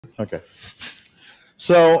Okay.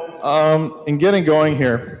 So in getting going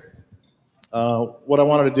here, what I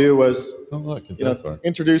wanted to do was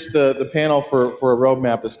introduce the panel for a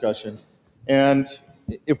roadmap discussion. And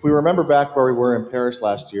if we remember back where we were in Paris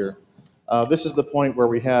last year, this is the point where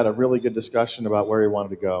we had a really good discussion about where we wanted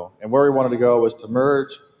to go. And where we wanted to go was to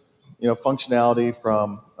merge functionality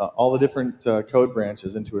from all the different code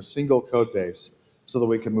branches into a single code base so that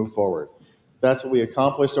we can move forward. That's what we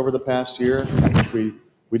accomplished over the past year. I think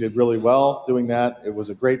we did really well doing that. It was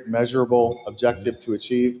a great measurable objective to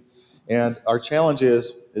achieve. And our challenge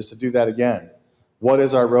is to do that again. What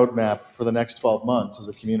is our roadmap for the next 12 months as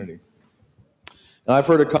a community? And I've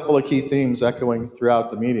heard a couple of key themes echoing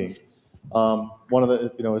throughout the meeting. One of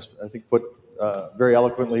the, is I think put very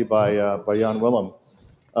eloquently by Jan Willem.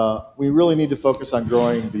 We really need to focus on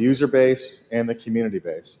growing the user base and the community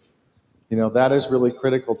base. That is really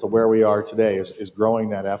critical to where we are today, is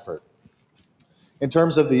growing that effort. In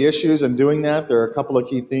terms of the issues and doing that, there are a couple of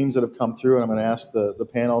key themes that have come through, and I'm going to ask the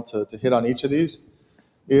panel to hit on each of these.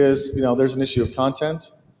 There's an issue of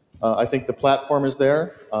content. I think the platform is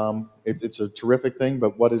there. It's a terrific thing,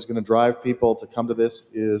 but what is going to drive people to come to this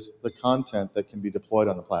is the content that can be deployed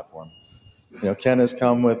on the platform. Ken has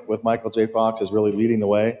come with Michael J. Fox as really leading the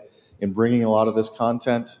way in bringing a lot of this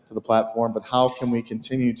content to the platform, but how can we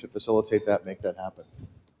continue to facilitate that, make that happen?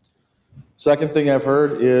 Second thing I've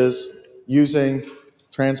heard is using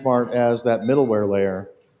tranSMART as that middleware layer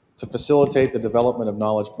to facilitate the development of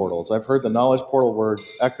knowledge portals. I've heard the knowledge portal word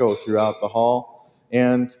echo throughout the hall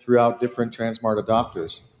and throughout different tranSMART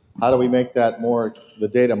adopters. How do we make that the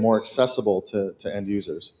data more accessible to end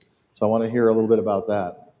users? So I want to hear a little bit about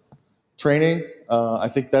that. Training, I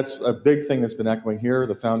think that's a big thing that's been echoing here.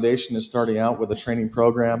 The foundation is starting out with a training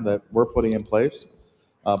program that we're putting in place.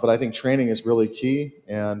 But I think training is really key,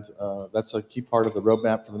 and that's a key part of the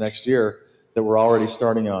roadmap for the next year that we're already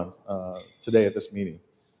starting on today at this meeting.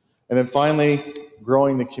 And then finally,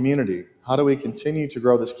 growing the community. How do we continue to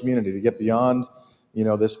grow this community to get beyond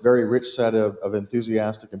this very rich set of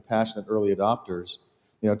enthusiastic and passionate early adopters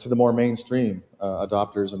to the more mainstream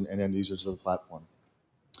adopters and end users of the platform?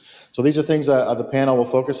 So these are things that the panel will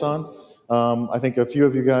focus on. I think a few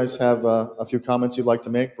of you guys have a few comments you'd like to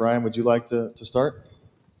make. Brian, would you like to start?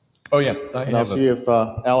 Oh, yeah. And I'll see if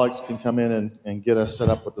Alex can come in and get us set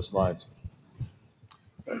up with the slides.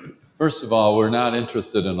 First of all, we're not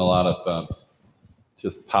interested in a lot of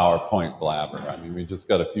just PowerPoint blabber. I mean, we just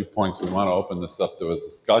got a few points. We want to open this up to a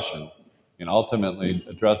discussion and ultimately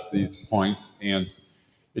address these points and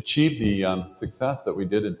achieve the success that we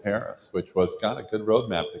did in Paris, which was got a good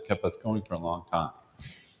roadmap that kept us going for a long time.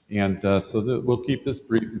 And so we'll keep this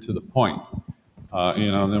brief and to the point.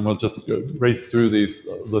 And then we'll just race through these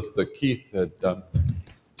lists that Kees had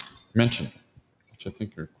mentioned, which I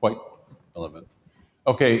think are quite relevant.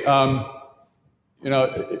 Okay,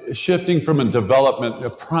 shifting from a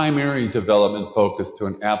primary development focus to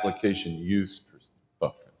an application use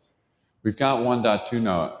focus. We've got 1.2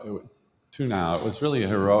 now. It was really a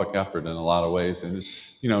heroic effort in a lot of ways. And,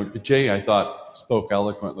 Jay, I thought, spoke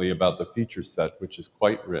eloquently about the feature set, which is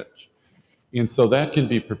quite rich. And so that can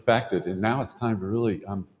be perfected, and now it's time to really,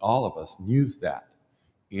 all of us, use that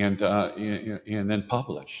and then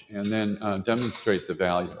publish and then demonstrate the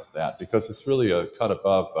value of that, because it's really a cut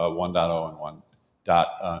above 1.0 and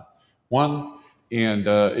 1.1, and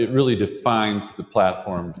it really defines the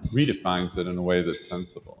platform, redefines it in a way that's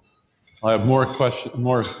sensible. I have more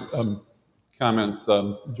comments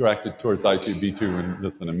directed towards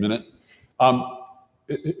I2B2 in a minute.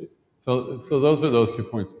 So those are those 2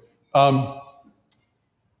 points. Oh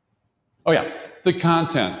yeah, the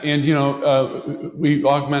content. And we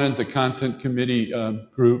augmented the content committee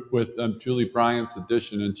group with Julie Bryant's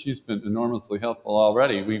addition, and she's been enormously helpful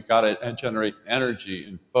already. We've got to generate energy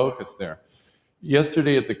and focus there.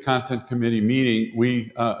 Yesterday at the content committee meeting,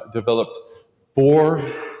 we developed 4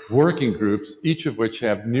 working groups, each of which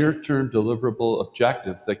have near-term deliverable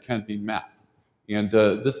objectives that can be met. And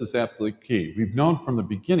this is absolutely key. We've known from the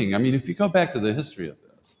beginning, I mean, if you go back to the history of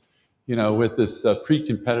this, with this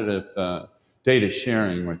pre-competitive data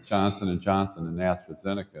sharing with Johnson & Johnson and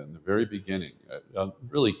AstraZeneca in the very beginning,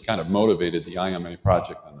 really kind of motivated the IMA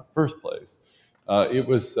project in the first place. It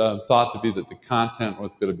was thought to be that the content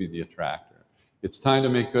was going to be the attractor. It's time to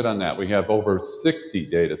make good on that. We have over 60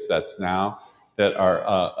 data sets now that are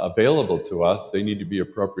available to us. They need to be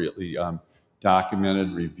appropriately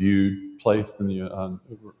documented, reviewed, placed in the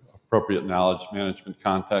appropriate knowledge management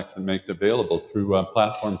context, and make it available through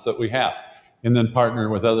platforms that we have. And then partner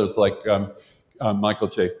with others like Michael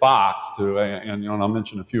J. Fox and I'll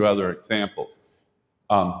mention a few other examples.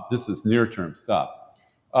 This is near-term stuff.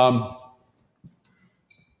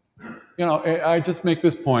 You know, I just make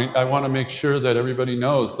this point. I want to make sure that everybody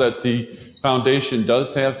knows that the foundation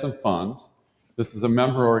does have some funds. This is a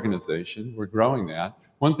member organization. We're growing that.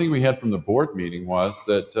 One thing we had from the board meeting was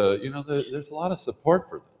that, you know, there's a lot of support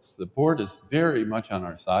for this. The board is very much on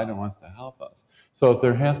our side and wants to help us. So if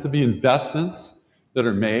there has to be investments that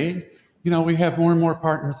are made, you know, we have more and more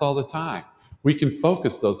partners all the time. We can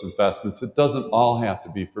focus those investments. It doesn't all have to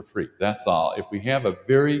be for free. That's all. If we have a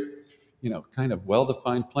very, you know, kind of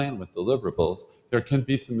well-defined plan with deliverables, there can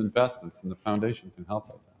be some investments, and the foundation can help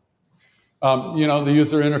with that. You know, the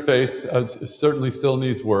user interface certainly still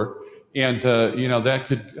needs work, and you know,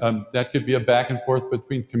 that could be a back and forth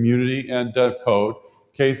between community and code.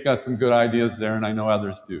 Kay's got some good ideas there, and I know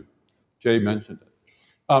others do. Jay mentioned it.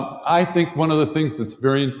 I think one of the things that's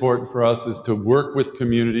very important for us is to work with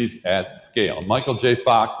communities at scale. Michael J.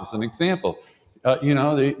 Fox is an example. You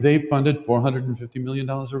know, they funded $450 million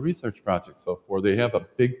of research projects so far. They have a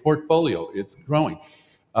big portfolio. It's growing.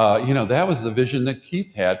 You know, that was the vision that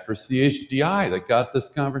Kees had for CHDI that got this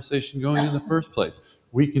conversation going in the first place.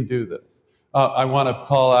 We can do this. I want to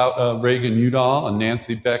call out Reagan Udall, and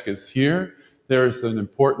Nancy Beck is here. There's an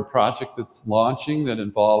important project that's launching that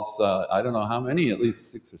involves, I don't know how many, at least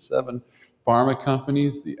 6 or 7 pharma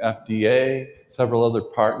companies, the FDA, several other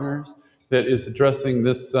partners, that is addressing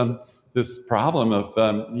this, this problem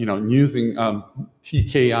of you know, using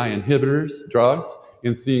TKI inhibitors, drugs,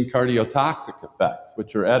 and seeing cardiotoxic effects,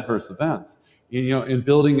 which are adverse events. And, you know, in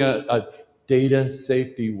building a data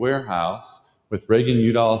safety warehouse with Reagan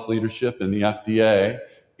Udall's leadership and the FDA,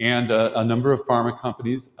 and a number of pharma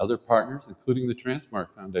companies, other partners, including the tranSMART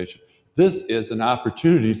Foundation. This is an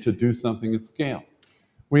opportunity to do something at scale.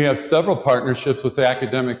 We have several partnerships with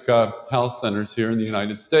academic health centers here in the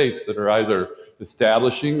United States that are either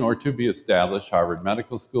establishing or to be established. Harvard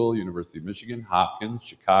Medical School, University of Michigan, Hopkins,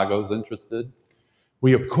 Chicago's interested.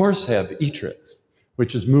 We, of course, have ETRIX,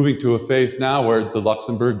 which is moving to a phase now where the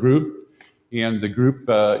Luxembourg group and the group,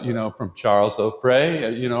 you know, from Charles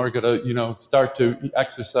O'Fray, you know, are going to, you know, start to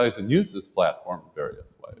exercise and use this platform in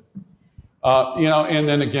various ways. You know, and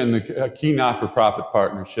then again, the key not-for-profit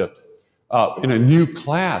partnerships in a new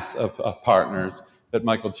class of partners that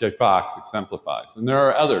Michael J. Fox exemplifies. And there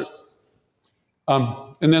are others.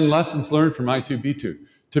 And then lessons learned from I2B2.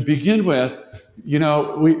 To begin with, you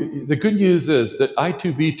know, the good news is that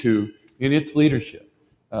I2B2 in its leadership,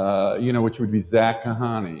 you know, which would be Zach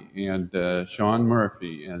Kahani and Sean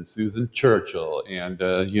Murphy and Susan Churchill and,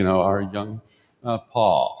 you know, our young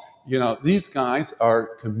Paul. You know, these guys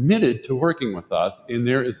are committed to working with us, and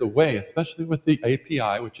there is a way, especially with the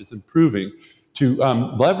API, which is improving, to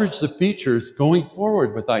leverage the features going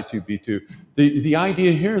forward with I2B2. The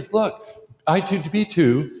idea here is, look,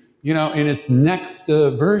 I2B2, you know, in its next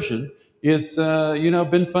version is, you know,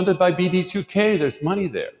 been funded by BD2K. There's money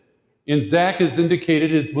there. And Zach has indicated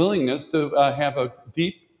his willingness to have a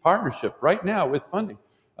deep partnership right now with funding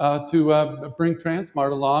to bring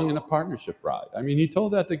tranSMART along in a partnership ride. I mean, he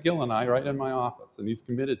told that to Gil and I right in my office, and he's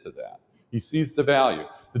committed to that. He sees the value.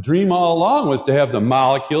 The dream all along was to have the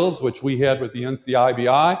molecules, which we had with the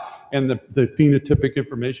NCIBI, and the phenotypic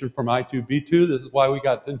information from I2B2. This is why we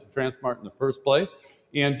got into tranSMART in the first place.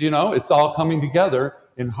 And, you know, it's all coming together,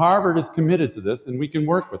 and Harvard is committed to this, and we can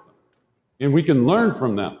work with them. And we can learn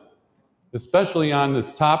from them, especially on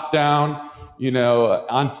this top-down, you know,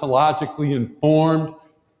 ontologically informed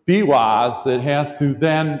BWAS that has to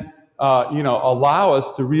then, you know, allow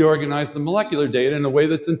us to reorganize the molecular data in a way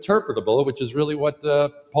that's interpretable, which is really what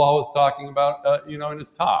Paul was talking about, you know, in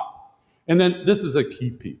his talk. And then this is a key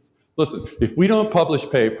piece. Listen, if we don't publish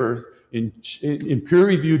papers in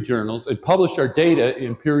peer-reviewed journals and publish our data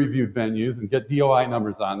in peer-reviewed venues and get DOI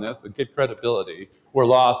numbers on this and get credibility, we're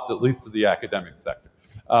lost, at least to the academic sector.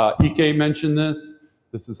 Ike mentioned this.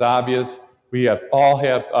 This is obvious. We all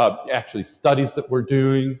have actually studies that we're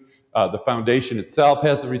doing. The foundation itself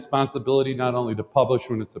has a responsibility not only to publish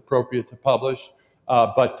when it's appropriate to publish,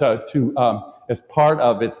 but to, as part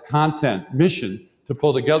of its content mission, to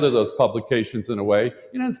pull together those publications in a way.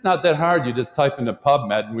 You know, it's not that hard. You just type into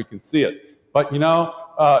PubMed and we can see it. But, you know,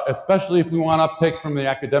 especially if we want uptake from the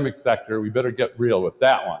academic sector, we better get real with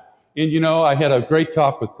that one. And, you know, I had a great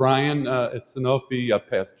talk with Brian at Sanofi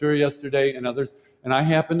Pasteur yesterday and others, and I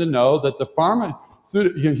happen to know that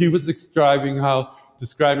the he was describing how,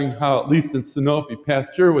 at least in Sanofi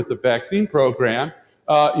Pasteur with the vaccine program,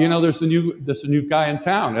 you know, there's a new guy in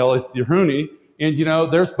town, Elliston, and, you know,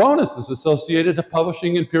 there's bonuses associated to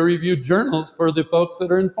publishing in peer-reviewed journals for the folks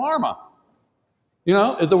that are in pharma. You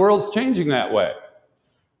know, the world's changing that way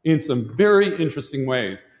in some very interesting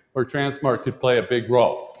ways where tranSMART could play a big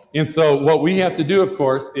role. And so what we have to do, of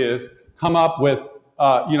course, is come up with,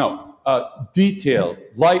 you know, detailed,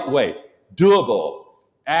 lightweight, doable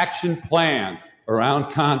action plans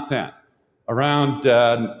around content, around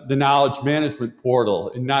the knowledge management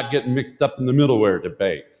portal and not getting mixed up in the middleware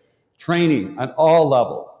debate. Training at all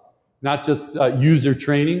levels, not just user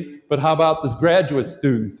training, but how about the graduate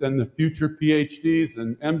students and the future PhDs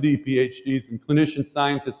and MD PhDs and clinician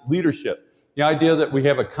scientist leadership? The idea that we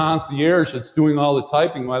have a concierge that's doing all the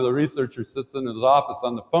typing while the researcher sits in his office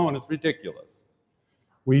on the phone is ridiculous.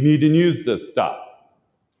 We need to use this stuff.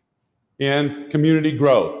 And community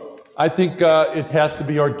growth. I think it has to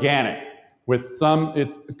be organic. With some,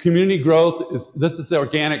 it's community growth. This is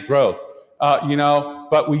organic growth, you know.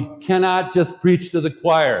 But we cannot just preach to the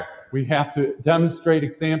choir. We have to demonstrate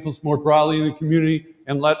examples more broadly in the community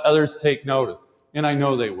and let others take notice. And I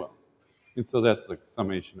know they will. And so that's the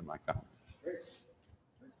summation of my comments.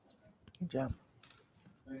 Good job.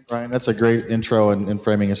 Thanks, Brian. That's a great intro and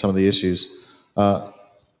framing of some of the issues.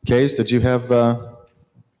 Kees, did you have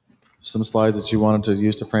some slides that you wanted to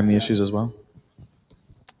use to frame the issues as well?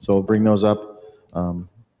 So we'll bring those up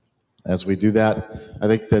as we do that. I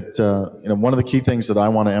think that you know, one of the key things that I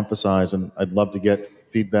want to emphasize, and I'd love to get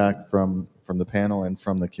feedback from the panel and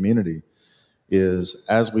from the community, is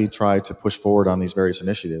as we try to push forward on these various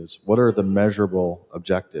initiatives, what are the measurable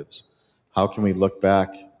objectives? How can we look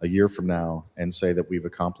back a year from now and say that we've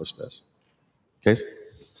accomplished this? Kees?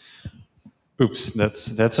 Oops,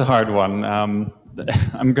 that's a hard one.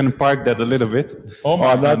 I'm going to park that a little bit.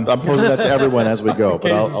 I'm posing that to everyone as we go,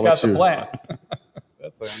 but I'll let you.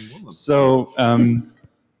 So,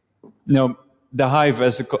 no, the Hyve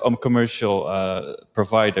as a commercial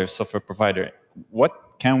provider, software provider, what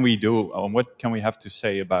can we do, or what can we have to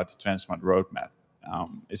say about the tranSMART roadmap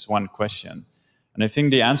is one question. And I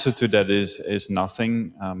think the answer to that is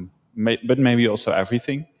nothing, but maybe also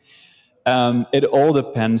everything. It all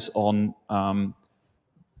depends on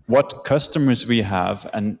what customers we have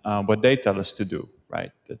and what they tell us to do,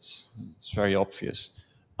 right? It's very obvious.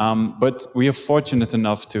 But we are fortunate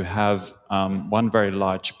enough to have one very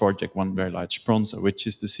large project, one very large sponsor, which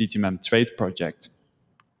is the CTMM Trade project.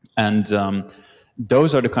 And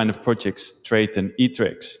those are the kind of projects, Trade and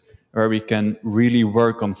eTricks, where we can really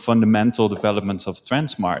work on fundamental developments of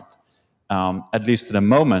tranSMART, at least at the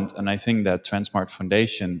moment. And I think that tranSMART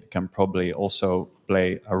Foundation can probably also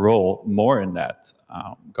play a role more in that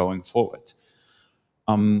going forward.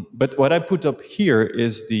 But what I put up here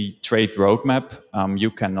is the trade roadmap.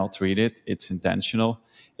 You cannot read it. It's intentional.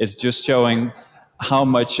 It's just showing how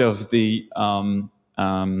much of the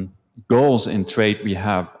goals in trade we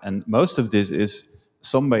have. And most of this is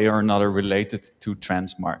some way or another related to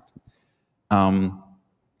tranSMART.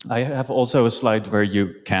 I have also a slide where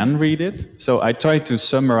you can read it. So I try to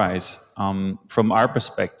summarize from our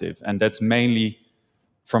perspective, and that's mainly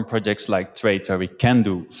from projects like Trade, where we can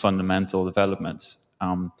do fundamental developments.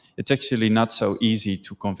 It's actually not so easy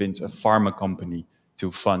to convince a pharma company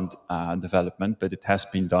to fund development, but it has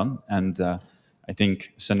been done. And I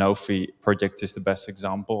think Sanofi project is the best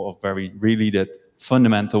example of where we really did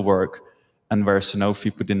fundamental work and where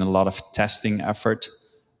Sanofi put in a lot of testing effort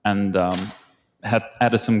and had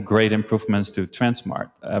added some great improvements to tranSMART.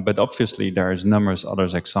 But obviously there's numerous other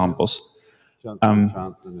examples. Johnson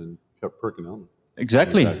and Parkinson.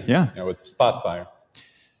 Exactly, yeah. Yeah, with Spotfire.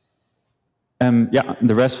 Yeah,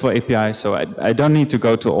 the RESTful API, so I don't need to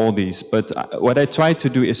go to all these, but what I try to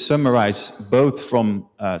do is summarize both from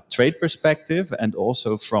a trade perspective and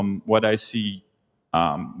also from what I see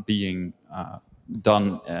being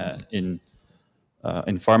done in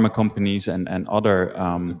pharma companies and other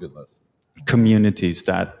communities,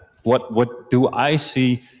 that what do I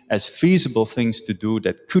see as feasible things to do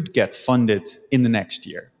that could get funded in the next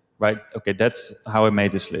year, right? Okay, that's how I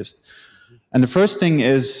made this list. And the first thing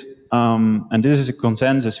is, and this is a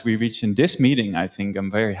consensus we reached in this meeting, I think I'm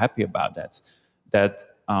very happy about that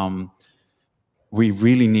we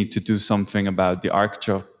really need to do something about the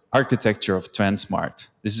architecture of tranSMART.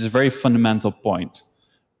 This is a very fundamental point.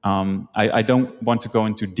 I don't want to go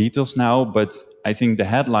into details now, but I think the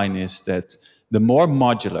headline is that the more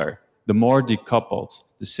modular, the more decoupled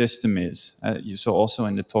the system is, you saw also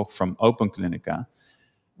in the talk from Open Clinica,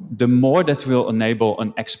 the more that will enable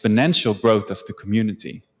an exponential growth of the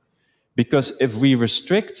community. Because if we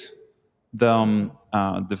restrict the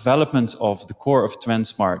development of the core of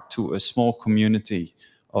tranSMART to a small community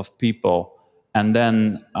of people, and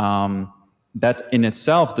then that in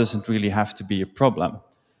itself doesn't really have to be a problem.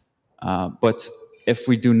 But if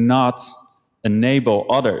we do not enable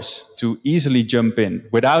others to easily jump in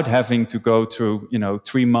without having to go through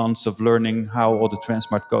 3 months of learning how all the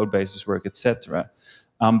tranSMART code bases work, etc.,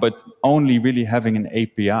 but only really having an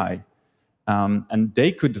API, and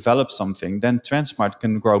they could develop something, then tranSMART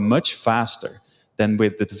can grow much faster than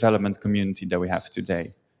with the development community that we have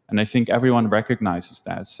today. And I think everyone recognizes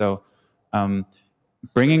that. So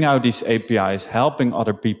bringing out these APIs, helping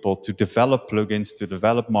other people to develop plugins, to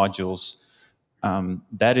develop modules,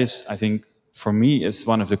 that is, I think, for me, is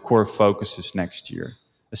one of the core focuses next year.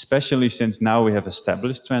 Especially since now we have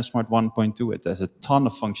established tranSMART 1.2. It has a ton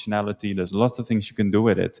of functionality. There's lots of things you can do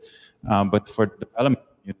with it. But for the development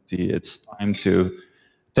community, it's time to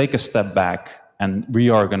take a step back and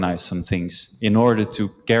reorganize some things in order to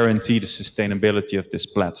guarantee the sustainability of this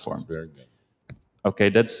platform. Very good. Okay,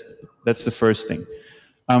 that's the first thing.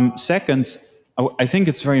 Second, I think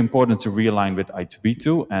it's very important to realign with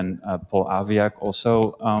I2B2, and Paul Aviak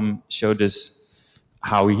also showed us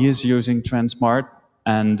how he is using tranSMART.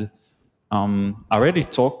 And I already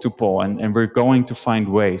talked to Paul, and we're going to find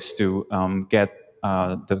ways to get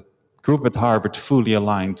the group at Harvard fully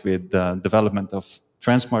aligned with the development of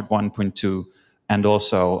tranSMART 1.2 and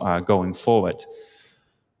also going forward.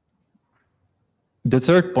 The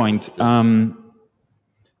third point,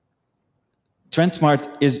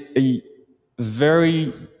 tranSMART is a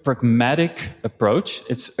very pragmatic approach.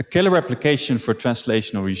 It's a killer application for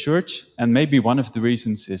translational research, and maybe one of the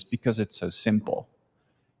reasons is because it's so simple.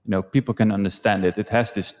 You know, people can understand it. It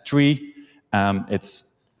has this tree.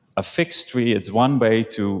 It's a fixed tree. It's one way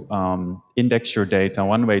to index your data,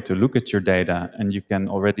 one way to look at your data, and you can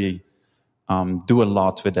already do a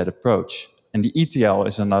lot with that approach. And the ETL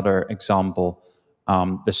is another example.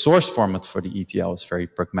 The source format for the ETL is very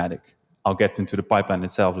pragmatic. I'll get into the pipeline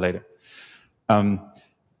itself later.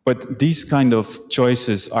 But these kind of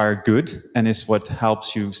choices are good and is what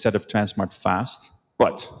helps you set up tranSMART fast.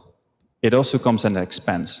 But it also comes at an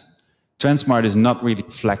expense. tranSMART is not really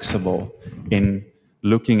flexible in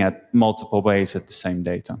looking at multiple ways at the same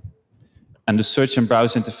data. And the search and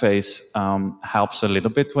browse interface helps a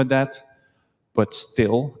little bit with that. But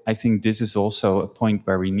still, I think this is also a point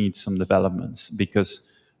where we need some developments,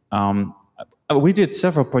 because we did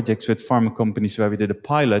several projects with pharma companies where we did a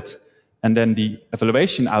pilot, and then the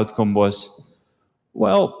evaluation outcome was,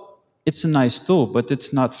 well, it's a nice tool, but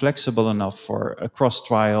it's not flexible enough for a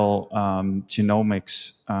cross-trial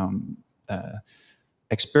genomics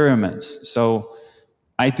experiments. So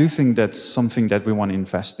I do think that's something that we want to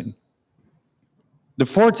invest in. The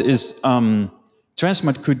fourth is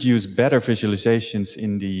tranSMART could use better visualizations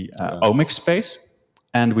in the omics space,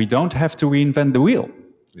 and we don't have to reinvent the wheel.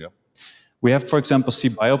 Yeah. We have, for example,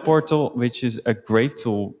 cBioPortal, which is a great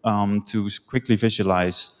tool to quickly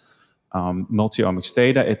visualize multi-omics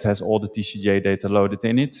data. It has all the TCGA data loaded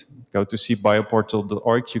in it. Go to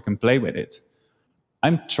cbioportal.org, you can play with it.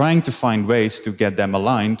 I'm trying to find ways to get them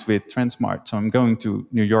aligned with tranSMART. So I'm going to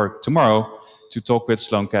New York tomorrow to talk with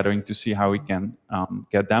Sloan Kettering to see how we can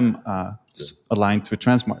get them aligned with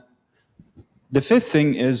tranSMART. The fifth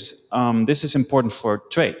thing is, this is important for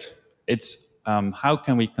trade. It's how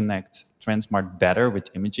can we connect tranSMART better with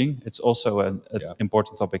imaging? It's also an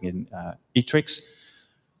important topic in eTrix.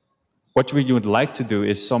 What we would like to do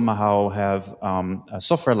is somehow have a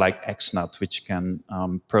software like XNUT, which can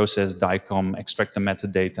process DICOM, extract the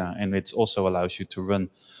metadata, and it also allows you to run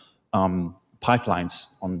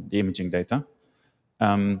pipelines on the imaging data.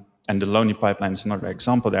 And the Lonely pipeline is another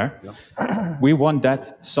example there. Yeah. We want that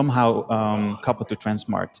somehow coupled to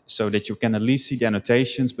tranSMART so that you can at least see the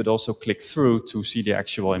annotations, but also click through to see the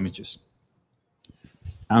actual images.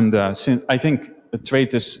 And since I think the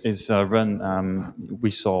trade is run,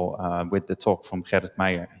 we saw with the talk from Gerrit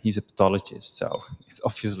Meijer. He's a pathologist, so it's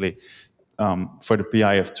obviously for the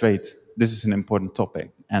PI of trade, this is an important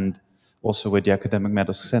topic, and also with the academic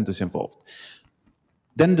medical centers involved.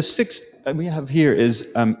 Then the sixth we have here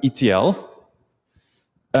is ETL.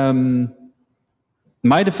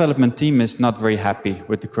 My development team is not very happy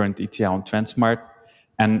with the current ETL on tranSMART,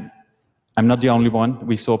 and I'm not the only one.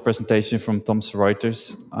 We saw a presentation from Thomson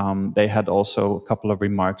Reuters. They had also a couple of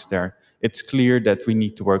remarks there. It's clear that we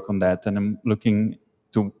need to work on that, and I'm looking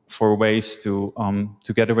for ways to,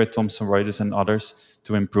 together with Thomson Reuters and others,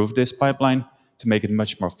 to improve this pipeline, to make it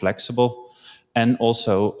much more flexible, and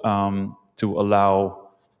also to allow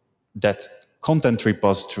that content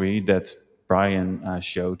repository that Brian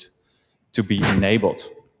showed to be enabled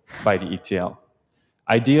by the ETL.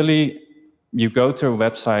 Ideally, you go to a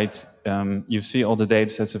website, you see all the data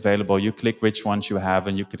sets available, you click which ones you have,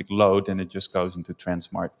 and you click load, and it just goes into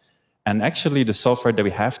tranSMART. And actually, the software that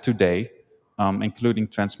we have today, including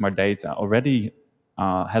tranSMART data, already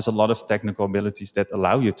has a lot of technical abilities that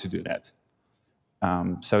allow you to do that.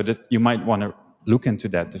 So that you might want to look into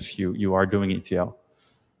that if you are doing ETL.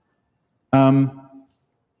 And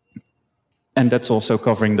And that's also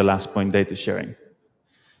covering the last point, data sharing.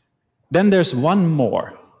 Then there's one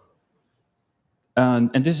more.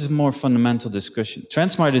 And this is a more fundamental discussion.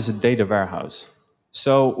 tranSMART is a data warehouse.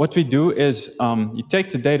 So what we do is you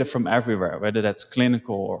take the data from everywhere, whether that's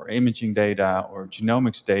clinical or imaging data or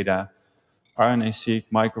genomics data, RNA-seq,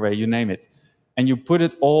 microarray, you name it. And you put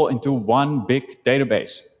it all into one big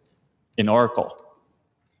database in Oracle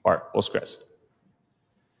or Postgres.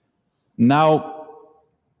 Now,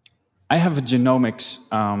 I have a genomics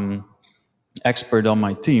expert on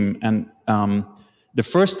my team, and the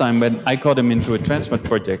first time when I got him into a tranSMART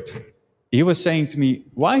project, he was saying to me,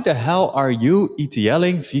 why the hell are you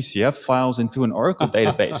ETLing VCF files into an Oracle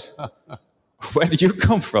database? Where did you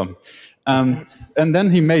come from? And then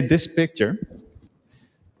he made this picture.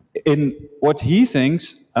 In what he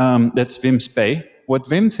thinks, that's Wim's Pay, what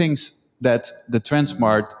Wim thinks that the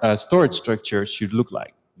tranSMART storage structure should look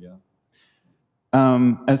like. Yeah.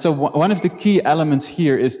 And so one of the key elements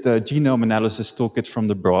here is the genome analysis toolkit from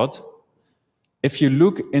the Broad. If you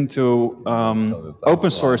look into open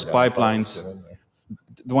source pipelines,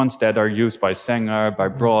 the ones that are used by Sanger, by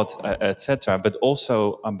Broad, etc., but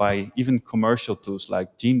also by even commercial tools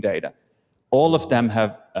like GeneData, all of them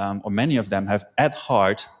have, or many of them have at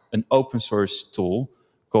heart an open source tool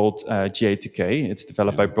called GATK. It's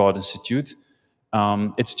developed by Broad Institute.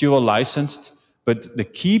 It's dual licensed, but the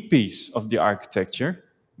key piece of the architecture,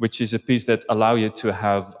 which is a piece that allows you to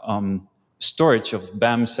have storage of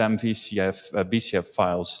BAM, SAM, VCF, BCF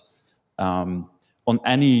files on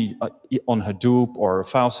any, on Hadoop or a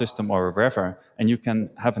file system or wherever, and you can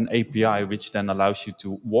have an API which then allows you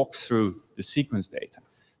to walk through the sequence data.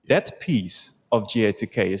 That piece of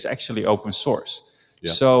GATK is actually open source.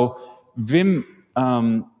 Yeah. So Wim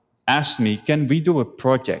asked me, can we do a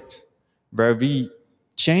project where we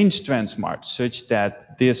change tranSMART such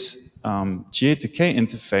that this GATK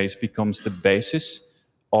interface becomes the basis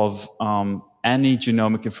of any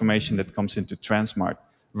genomic information that comes into tranSMART,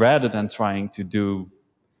 rather than trying to do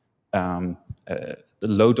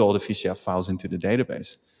load all the VCF files into the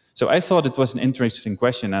database. So I thought it was an interesting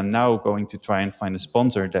question. I'm now going to try and find a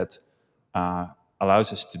sponsor that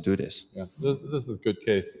allows us to do this. Yeah, this is a good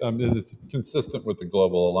case. It's consistent with the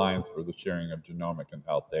Global Alliance for the Sharing of Genomic and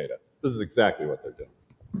Health Data. This is exactly what they're doing.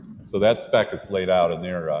 So that spec is laid out in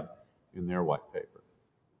their white paper.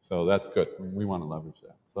 So that's good. We want to leverage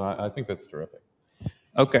that. So I think that's terrific.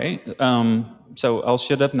 Okay, so I'll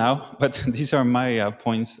shut up now. But these are my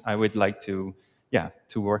points I would like to,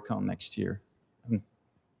 to work on next year.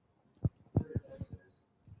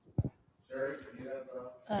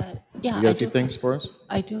 Yeah, you got a few things for us?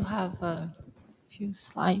 I do have a few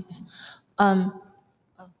slides.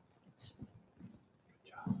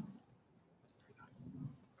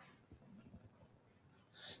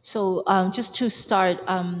 So just to start,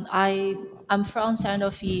 I'm from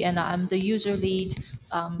Sanofi, and I'm the user lead,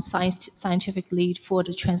 scientific lead for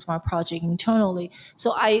the tranSMART project internally.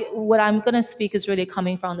 So what I'm going to speak is really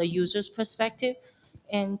coming from the user's perspective.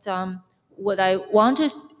 And what I want to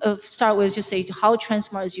start with is just say how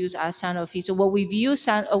tranSMART is used at Sanofi. So what we view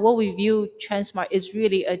tranSMART is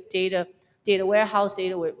really a data warehouse,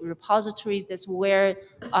 data repository. That's where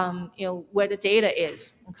where the data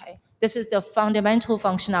is. Okay. This is the fundamental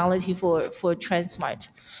functionality for tranSMART.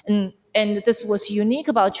 And this what's unique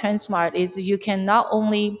about tranSMART is you can not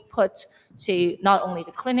only put, say, not only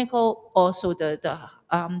the clinical, also the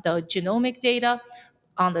genomic data,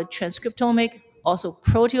 on the transcriptomic, also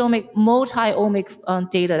proteomic, multi-omic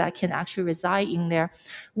data that can actually reside in there,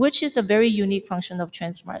 which is a very unique function of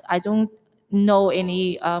tranSMART. I don't know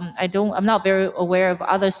any, I'm not very aware of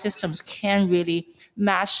other systems can really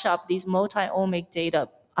mash up these multi-omic data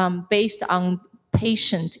based on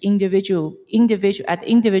patient individual at the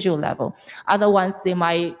individual level. Other ones they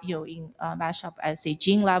might mash up at say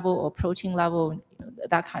gene level or protein level,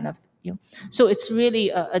 that kind of So it's really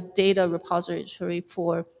a data repository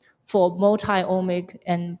for multi-omic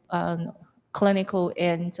and clinical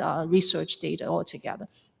and research data altogether.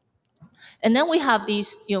 And then we have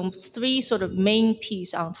these three sort of main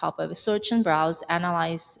pieces on top of it: search and browse,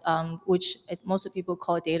 analyze, which most people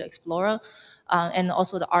call Data Explorer, and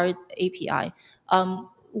also the R API.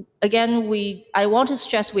 Again, I want to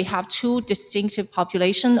stress we have two distinctive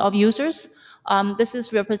population of users. This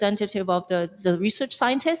is representative of the research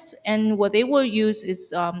scientists, and what they will use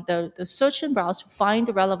is the search and browse to find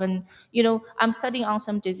the relevant, I'm studying on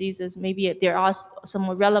some diseases, maybe there are some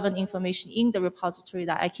relevant information in the repository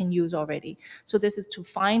that I can use already. So this is to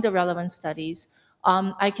find the relevant studies.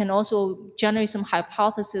 I can also generate some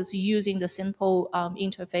hypotheses using the simple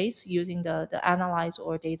interface, using the Analyze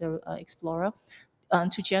or Data Explorer.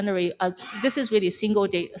 to generate. This is really single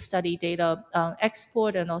study data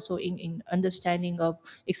export, and also in understanding of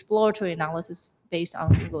exploratory analysis based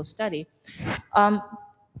on single study.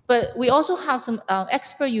 But we also have some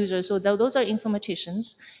expert users, so those are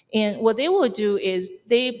informaticians, and what they will do is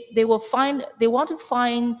they want to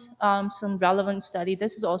find some relevant study.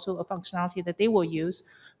 This is also a functionality that they will use,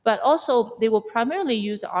 but also they will primarily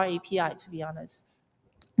use the R API, to be honest.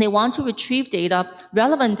 They want to retrieve data,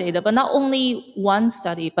 relevant data, but not only one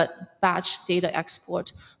study, but batch data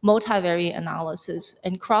export, multivariate analysis,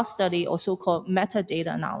 and cross-study, or so-called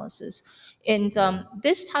metadata analysis. And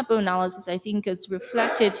this type of analysis, I think, is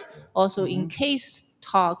reflected also in Kees'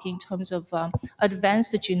 talk in terms of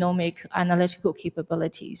advanced genomic analytical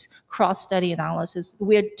capabilities, cross-study analysis.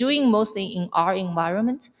 We're doing mostly in R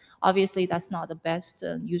environment. Obviously, that's not the best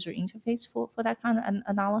user interface for that kind of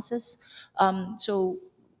analysis. So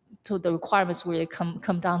the requirements really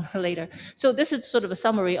come down later. So this is sort of a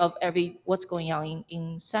summary of what's going on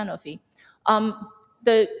in Sanofi.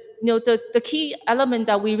 The the key element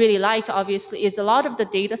that we really liked, obviously, is a lot of the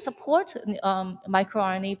data support.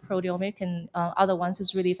 microRNA, proteomic, and other ones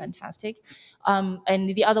is really fantastic. And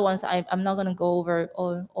the other ones, I'm not going to go over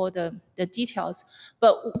all the details.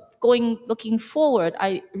 But looking forward,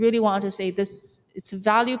 I really want to say it's a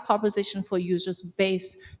value proposition for users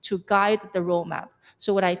base to guide the roadmap.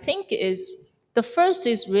 So what I think is, the first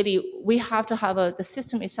is really we have to have the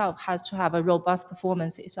system itself has to have a robust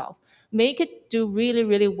performance itself. Make it do really,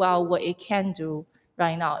 really well what it can do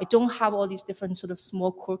right now. It don't have all these different sort of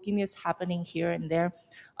small quirkiness happening here and there.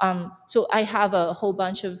 So I have a whole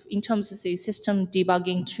bunch of, in terms of say system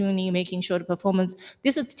debugging, tuning, making sure the performance,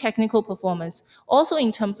 this is technical performance. Also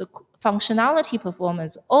in terms of functionality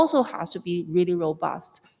performance, also has to be really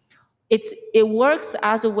robust. It works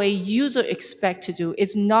as a way user expect to do.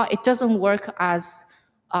 It doesn't work as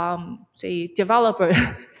say developer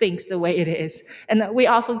thinks the way it is. And we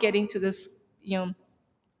often get into this,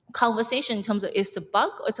 conversation in terms of it's a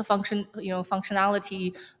bug or it's a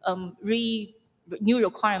functionality new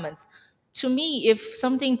requirements. To me, if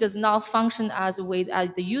something does not function as the way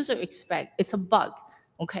as the user expect, it's a bug.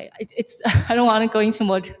 Okay, it's I don't want to go into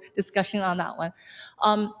more discussion on that one.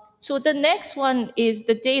 So the next one is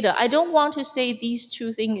the data. I don't want to say these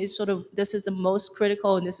two things is sort of, this is the most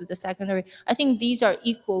critical and this is the secondary. I think these are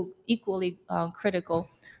equally critical.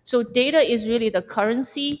 So data is really the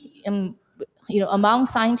currency, among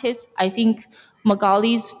scientists. I think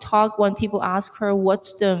Magali's talk, when people ask her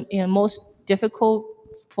what's the most difficult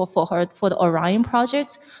for her for the Orion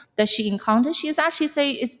project that she encountered, she's actually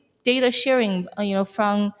say it's data sharing.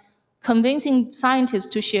 From convincing scientists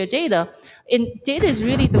to share data. And data is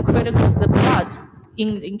really the critical, the blood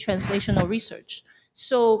in translational research.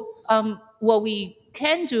 So what we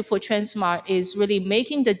can do for tranSMART is really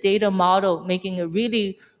making the data model, making it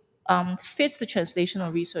really fits the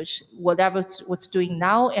translational research, what's doing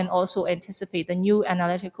now, and also anticipate the new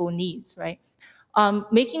analytical needs, right?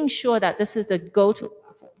 Making sure that this is the go-to.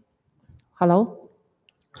 Hello?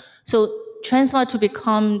 So tranSMART to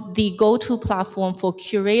become the go-to platform for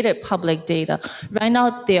curated public data. Right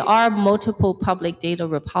now, there are multiple public data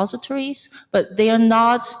repositories, but they are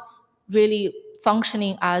not really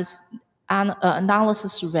functioning as an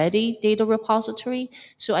analysis-ready data repository.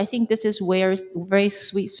 So I think this is where very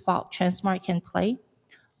sweet spot tranSMART can play.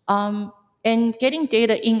 And getting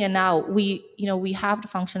data in and out, we have the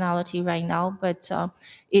functionality right now, but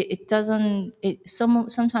it doesn't.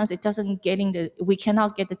 Sometimes it doesn't we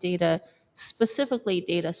cannot get the data specifically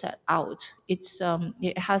data set out. It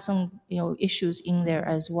has some issues in there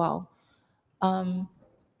as well.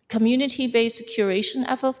 Community-based curation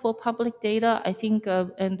effort for public data, I think,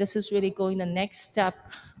 and this is really going the next step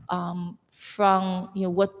from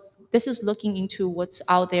this is looking into what's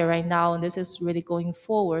out there right now, and this is really going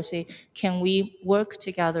forward. Say, can we work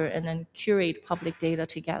together and then curate public data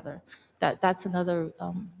together? That's another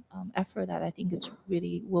effort that I think is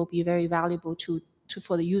really will be very valuable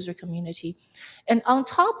for the user community. And on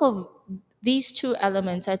top of these two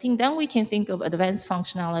elements, I think then we can think of advanced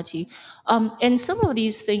functionality. And some of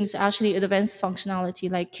these things, actually advanced functionality,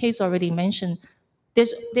 like Kees already mentioned,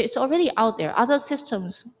 it's already out there. Other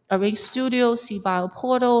systems, Array Studio, CBio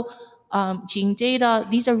Portal, Gene Data,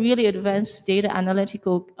 these are really advanced data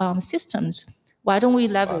analytical systems. Why don't we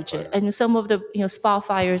leverage it? And some of the,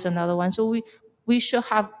 Spotfire is another one. So we should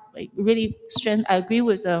have really strength. I agree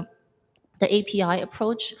with the API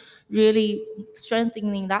approach, really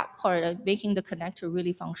strengthening that part and making the connector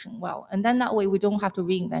really function well. And then that way we don't have to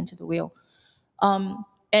reinvent the wheel.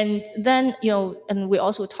 And then, and we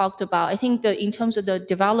also talked about, I think in terms of the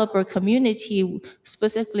developer community,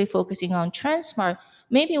 specifically focusing on tranSMART,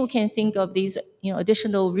 maybe we can think of these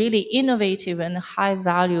additional really innovative and high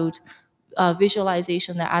valued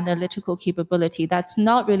visualization and analytical capability that's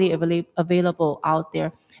not really available out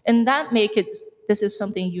there. And that make it, this is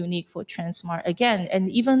something unique for tranSMART again.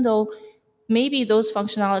 And even though maybe those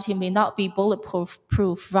functionality may not be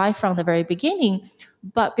bulletproof right from the very beginning,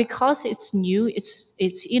 but because it's new,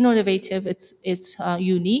 it's innovative, it's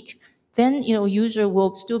unique, then user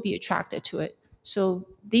will still be attracted to it. So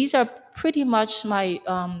these are pretty much my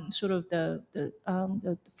sort of the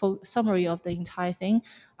summary of the entire thing.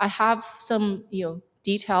 I have some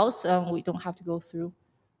details we don't have to go through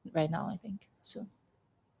right now, I think. So.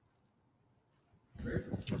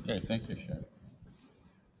 Okay, thank you, Sharon.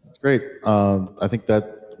 That's great. I think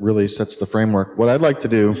that really sets the framework. What I'd like to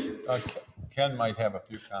do. Ken might have a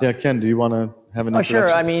few comments. Yeah, Ken, do you want to have an introduction?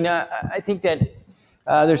 Sure. I mean, I think that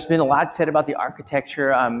there's been a lot said about the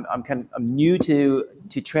architecture. I'm new to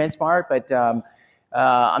tranSMART, but I'm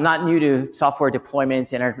not new to software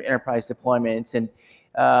deployments and enterprise deployments. And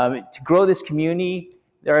to grow this community,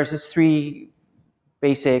 there's just three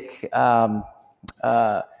basic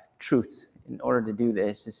truths in order to do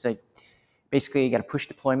this. It's like basically you got to push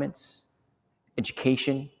deployments,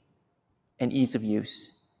 education, and ease of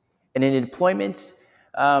use. And in deployments,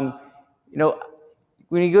 when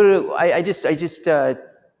you go to, I just went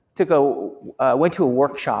to a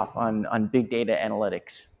workshop on big data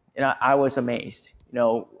analytics, and I was amazed.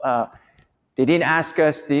 They didn't ask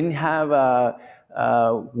us, they didn't have a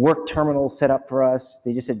work terminal set up for us.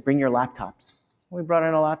 They just said, bring your laptops. We brought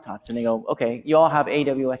in our laptops, and they go, okay, you all have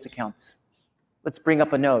AWS accounts. Let's bring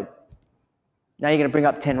up a node. Now you're going to bring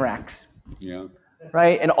up 10 racks. Yeah.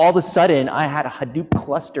 Right? And all of a sudden, I had a Hadoop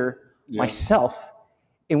cluster myself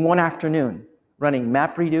in one afternoon, running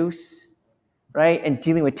MapReduce, right? And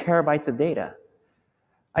dealing with terabytes of data.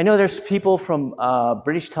 I know there's people from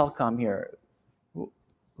British Telecom here.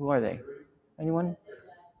 Who are they? Anyone?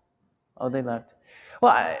 Oh, they left.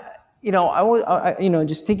 Well,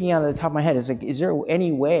 just thinking out of the top of my head, is like, is there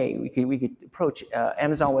any way we could approach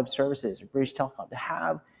Amazon Web Services or British Telecom to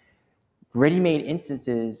have ready-made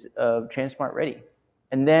instances of tranSMART Ready?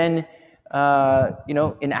 And then,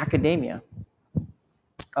 in academia,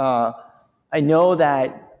 I know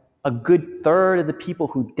that a good third of the people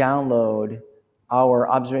who download our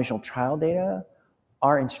observational trial data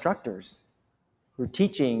are instructors who are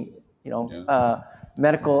teaching,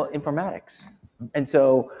 medical informatics. And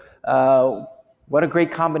so, what a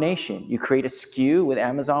great combination. You create a SKU with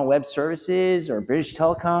Amazon Web Services or British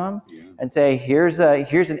Telecom and say, here's an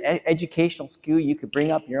educational SKU. You could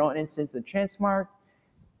bring up your own instance of tranSMART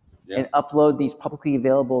and upload these publicly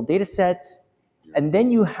available data sets. And then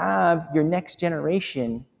you have your next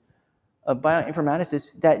generation of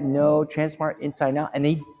bioinformaticists that know tranSMART inside and out, and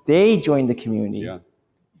they join the community,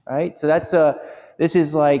 right? So this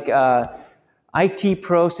is like IT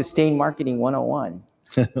Pro Sustained Marketing 101.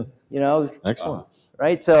 Excellent.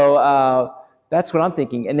 Right? So that's what I'm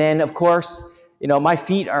thinking. And then, of course, my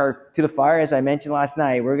feet are to the fire. As I mentioned last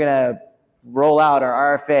night, we're going to roll out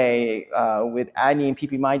our RFA with ADNI and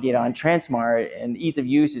PPMI data on tranSMART, and ease of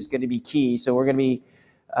use is going to be key. So we're going to be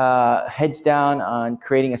heads down on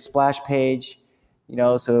creating a splash page,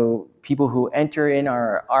 so people who enter in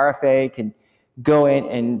our RFA can go in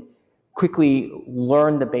and quickly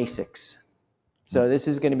learn the basics. So this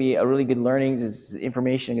is going to be a really good learning. This is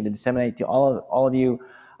information I'm going to disseminate to all of you.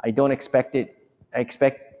 I don't expect it's going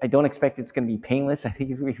to be painless. I think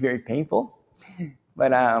it's going to be very painful,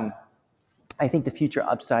 but I think the future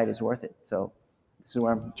upside is worth it. So this is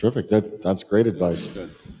where I'm. Terrific. That's great advice.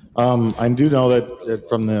 I do know that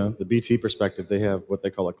from the BT perspective, they have what they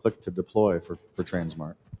call a click to deploy for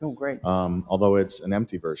tranSMART. Oh, great. Although it's an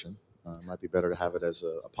empty version, it might be better to have it as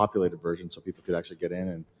a populated version so people could actually get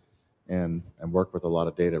in and work with a lot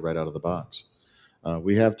of data right out of the box.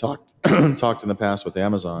 We have talked in the past with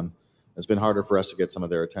Amazon. It's been harder for us to get some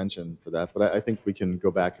of their attention for that, but I think we can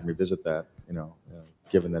go back and revisit that,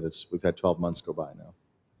 given that we've had 12 months go by now.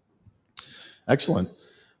 Excellent.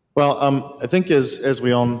 Well, I think as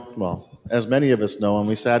many of us know, and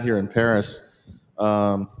we sat here in Paris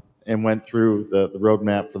and went through the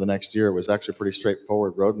roadmap for the next year, it was actually a pretty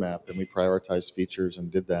straightforward roadmap, and we prioritized features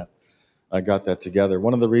and did that. I got that together.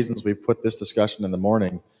 One of the reasons we put this discussion in the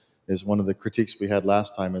morning is one of the critiques we had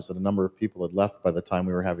last time is that a number of people had left by the time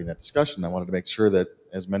we were having that discussion. I wanted to make sure that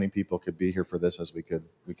as many people could be here for this as we could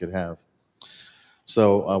have.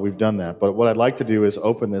 So we've done that. But what I'd like to do is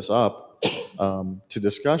open this up to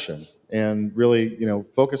discussion and really,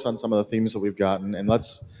 focus on some of the themes that we've gotten, and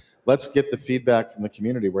let's get the feedback from the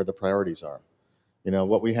community where the priorities are.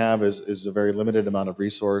 What we have is a very limited amount of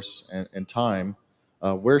resource and time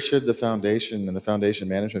where should the foundation and the foundation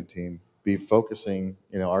management team be focusing,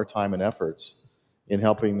 our time and efforts in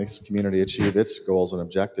helping this community achieve its goals and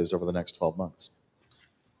objectives over the next 12 months?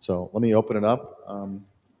 So let me open it up.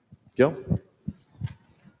 Gil?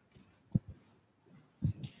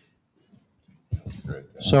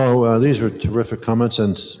 So these were terrific comments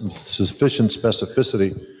and sufficient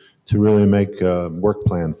specificity to really make a work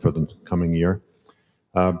plan for the coming year.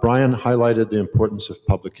 Brian highlighted the importance of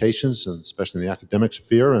publications, and especially in the academic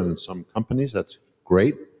sphere and in some companies. That's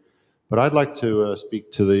great. But I'd like to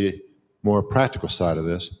speak to the more practical side of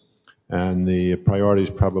this and the priorities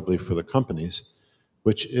probably for the companies,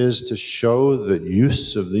 which is to show that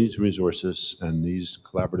use of these resources and these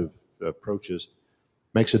collaborative approaches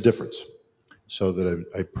makes a difference, so that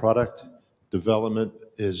a product development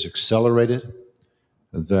is accelerated,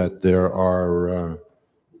 that there are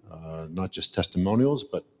not just testimonials,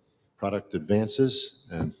 but product advances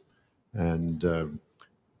and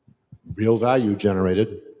real value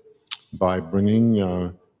generated by bringing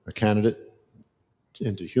a candidate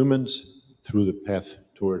into humans through the path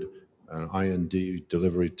toward an IND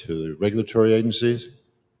delivery to the regulatory agencies,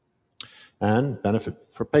 and benefit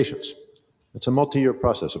for patients. It's a multi-year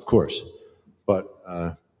process, of course,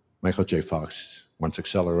 but Michael J. Fox wants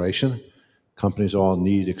acceleration. Companies all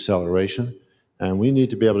need acceleration, and we need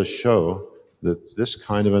to be able to show that this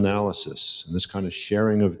kind of analysis and this kind of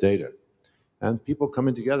sharing of data and people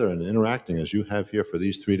coming together and interacting as you have here for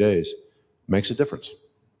these 3 days makes a difference.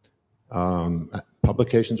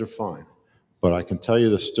 Publications are fine, but I can tell you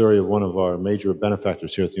the story of one of our major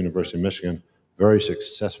benefactors here at the University of Michigan, very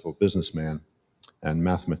successful businessman and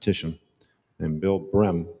mathematician named Bill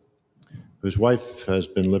Brehm, whose wife has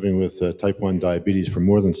been living with type 1 diabetes for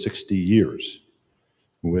more than 60 years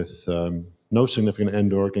with no significant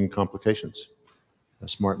end organ complications. A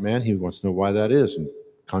smart man, he wants to know why that is, in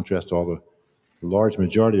contrast to all the large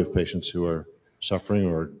majority of patients who are suffering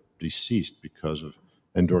or deceased because of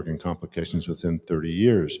end organ complications within 30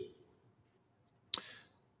 years.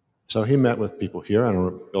 So he met with people here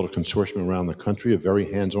and built a consortium around the country, a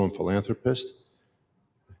very hands-on philanthropist.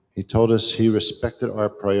 He told us he respected our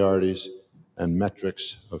priorities and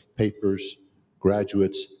metrics of papers,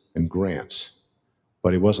 graduates, and grants,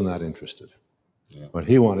 but he wasn't that interested. Yeah. What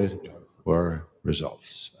he wanted were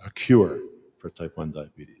results, a cure for type 1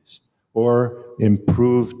 diabetes, or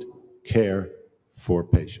improved care for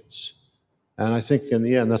patients. And I think in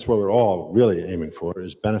the end, that's what we're all really aiming for,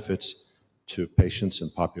 is benefits to patients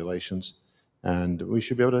and populations, and we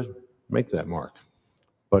should be able to make that mark.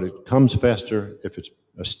 But it comes faster if it's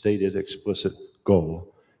a stated, explicit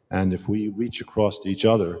goal, and if we reach across to each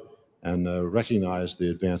other and recognize the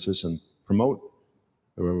advances and promote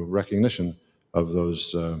the recognition of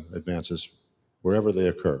those advances wherever they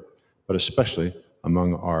occur, but especially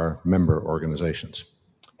among our member organizations.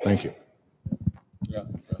 Thank you. Yeah.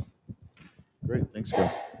 Great, thanks,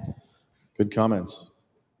 Gil. Good comments.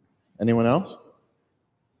 Anyone else?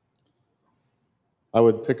 I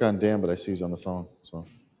would pick on Dan, but I see he's on the phone, so.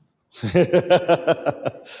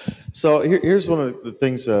 So here's one of the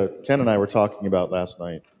things Ken and I were talking about last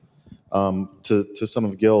night to some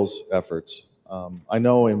of Gil's efforts. I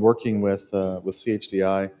know in working with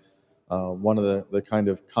CHDI, one of the kind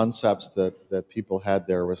of concepts that people had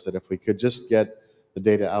there was that if we could just get the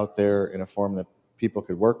data out there in a form that people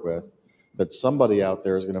could work with, that somebody out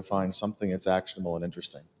there is going to find something that's actionable and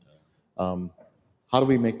interesting. How do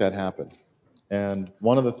we make that happen? And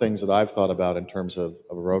one of the things that I've thought about in terms of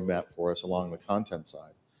a roadmap for us along the content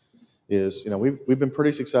side is, we've been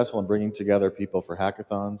pretty successful in bringing together people for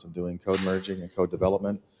hackathons and doing code merging and code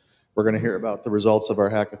development. We're going to hear about the results of our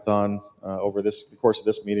hackathon over the course of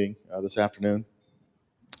this meeting this afternoon.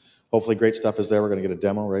 Hopefully great stuff is there. We're going to get a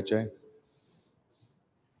demo, right, Jay?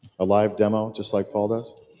 A live demo, just like Paul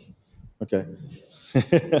does? Okay.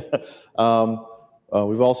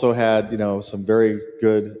 We've also had, some very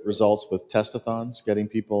good results with testathons, getting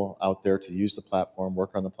people out there to use the platform,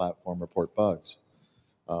 work on the platform, report bugs.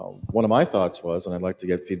 One of my thoughts was, and I'd like to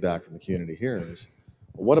get feedback from the community here, is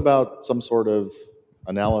what about some sort of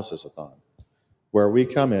analysis-a-thon, where we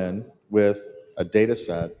come in with a data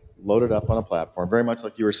set loaded up on a platform, very much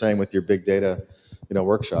like you were saying with your big data,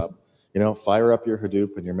 workshop. Fire up your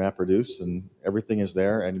Hadoop and your MapReduce, and everything is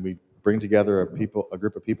there, and we bring together a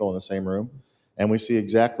group of people in the same room, and we see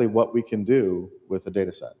exactly what we can do with a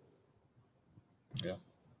data set. Yeah.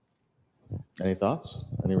 Any thoughts?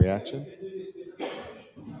 Any reaction?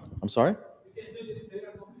 I'm sorry?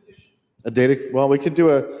 Well, we could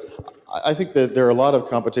do I think that there are a lot of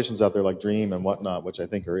competitions out there like Dream and whatnot, which I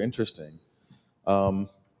think are interesting. I'm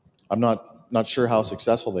not sure how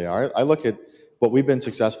successful they are. I look at what we've been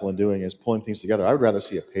successful in doing is pulling things together. I would rather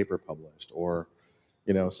see a paper published or,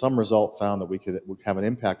 some result found that we could have an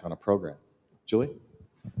impact on a program. Julie?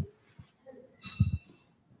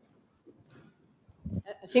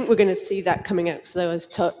 I think we're going to see that coming out. So I was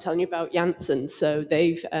telling you about Janssen. So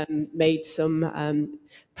they've made some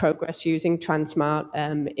progress using tranSMART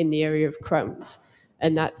in the area of Crohn's.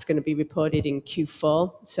 And that's going to be reported in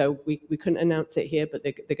Q4. So we couldn't announce it here, but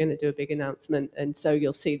they're going to do a big announcement. And so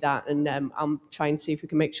you'll see that. And I'll try and see if we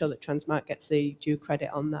can make sure that tranSMART gets the due credit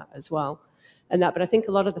on that as well. But I think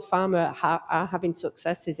a lot of the pharma are having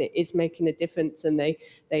successes. It is making a difference, and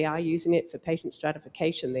they are using it for patient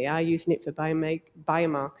stratification. They are using it for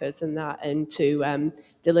biomarkers and to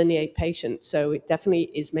delineate patients. So it definitely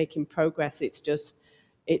is making progress.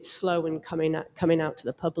 It's slow and coming out to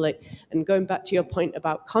the public. And going back to your point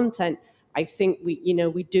about content, I think we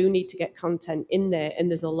do need to get content in there, and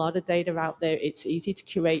there's a lot of data out there. It's easy to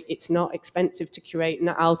curate. It's not expensive to curate, and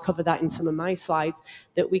I'll cover that in some of my slides,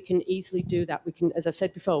 that we can easily do that. We can, as I've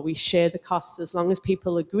said before, we share the costs. As long as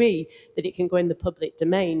people agree that it can go in the public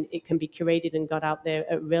domain, it can be curated and got out there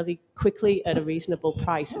really quickly at a reasonable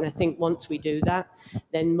price. And I think once we do that,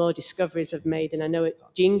 then more discoveries have made. And I know at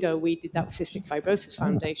GeneGo, we did that with Cystic Fibrosis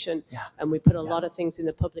Foundation, and we put a lot of things in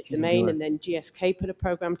the public domain, and then GSK put a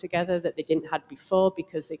program together that they didn't have before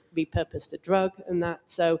because they repurposed a drug and that.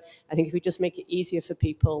 So I think if we just make it easier for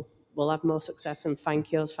people, we'll have more success and find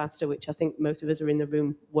cures faster, which I think most of us are in the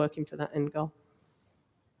room working for that end goal.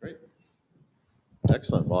 Great.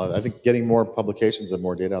 Excellent. Well, I think getting more publications and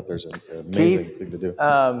more data out there is an amazing Kees, thing to do.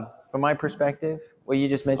 From my perspective, what you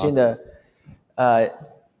just mentioned, the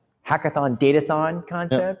hackathon, datathon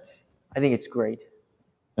concept, I think it's great.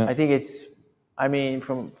 I think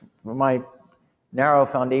from my narrow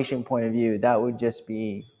foundation point of view, that would just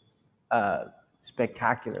be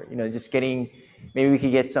spectacular. Just maybe we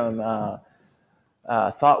could get some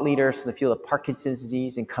thought leaders from the field of Parkinson's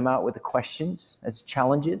disease and come out with the questions as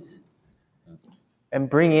challenges, and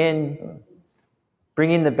bring in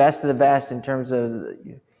the best of the best in terms of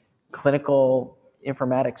clinical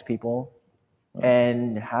informatics people,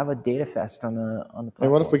 and have a data fest on the platform.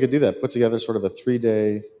 And what if we could do that? Put together sort of a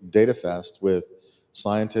 3-day data fest with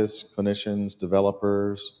scientists, clinicians,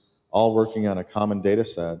 developers, all working on a common data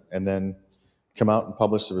set, and then come out and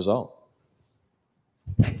publish the result.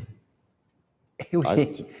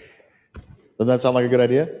 Doesn't that sound like a good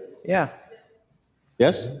idea? Yeah.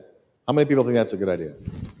 Yes? How many people think that's a good idea?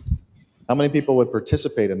 How many people would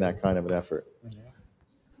participate in that kind of an effort?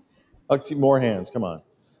 More hands, come on.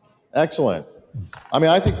 Excellent.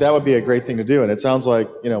 I think that would be a great thing to do, and it sounds like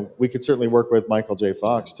we could certainly work with Michael J.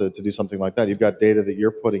 Fox to do something like that. You've got data that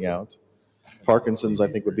you're putting out. Parkinson's, I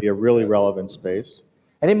think, would be a really relevant space.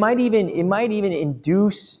 And it might even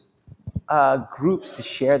induce groups to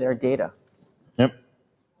share their data. Yep.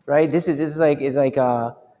 Right. This is like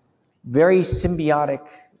a very symbiotic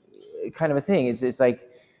kind of a thing. It's like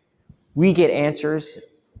we get answers,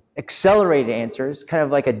 accelerated answers, kind of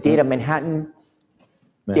like a data Manhattan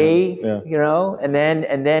day, and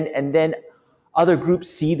then other groups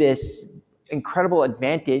see this incredible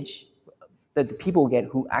advantage that the people get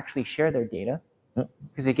who actually share their data,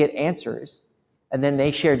 because they get answers, and then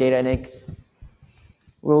they share data, and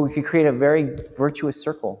we could create a very virtuous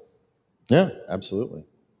circle. Yeah, absolutely.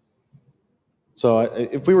 So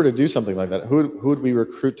if we were to do something like that, who would we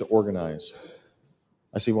recruit to organize?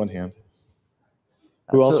 I see one hand.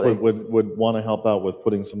 Who else would want to help out with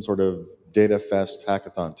putting some sort of Data Fest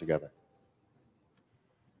hackathon together?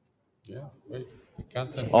 Yeah, great.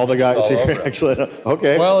 All the guys here, excellent.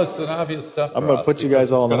 Okay. Well, it's an obvious step. I'm going to put you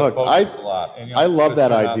guys all on the hook. I love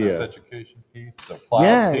that idea. This education piece, the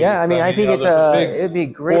yeah. I think it'd be a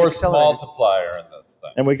great force multiplier in this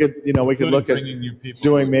thing. And we could look at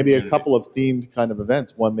doing maybe a couple of themed kind of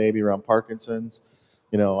events. One maybe around Parkinson's.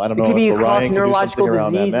 I don't know. It could be if across Ryan neurological could do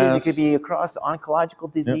something diseases. around It could be across oncological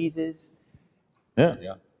diseases. Yeah.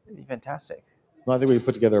 It'd be fantastic. Well, I think we could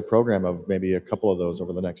put together a program of maybe a couple of those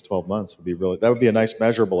over the next 12 months. That would be a nice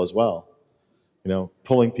measurable as well.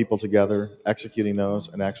 Pulling people together, executing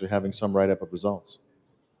those, and actually having some write-up of results.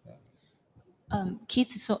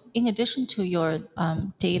 Keith, so in addition to your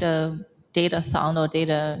data-thon or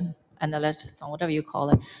data analytics, whatever you call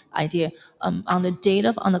it, idea, on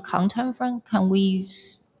the content front, can we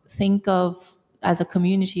think of, as a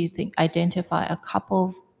community, identify a couple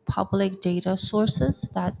of public data sources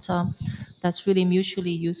that's really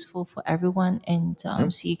mutually useful for everyone, and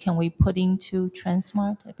see, can we put into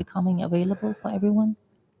tranSMART becoming available for everyone?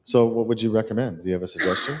 So what would you recommend? Do you have a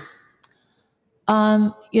suggestion?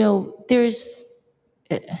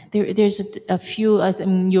 there's a few, I think,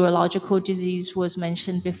 neurological disease was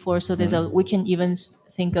mentioned before. So there's we can even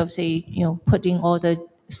think of, say, putting all the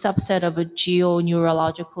subset of a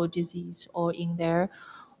geo-neurological disease or in there,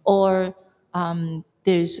 or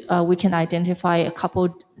we can identify a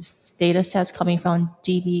couple data sets coming from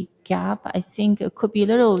dbGaP. I think it could be a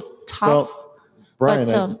little tough. Well,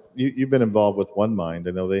 Brian, you've been involved with OneMind.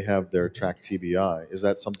 I know they have their track TBI. Is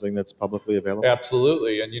that something that's publicly available?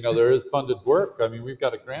 Absolutely, and there is funded work. I mean, we've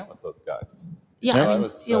got a grant with those guys. Yeah,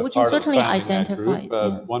 we can certainly identify.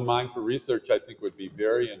 OneMind for Research, I think, would be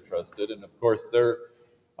very interested, and of course, they're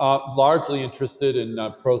largely interested in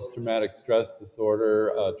post-traumatic stress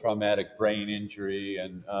disorder, traumatic brain injury,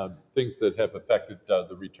 and things that have affected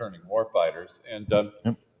the returning warfighters. And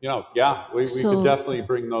we could definitely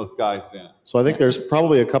bring those guys in. So I think there's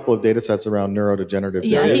probably a couple of data sets around neurodegenerative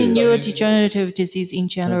disease. Yeah, I think neurodegenerative disease in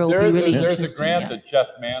general would be really interesting. There's a grant that Jeff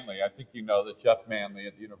Manley, I think you know that Jeff Manley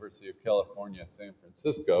at the University of California, San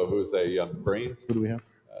Francisco, who's a Who do we have?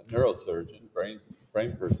 Neurosurgeon, brain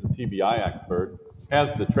person, TBI expert,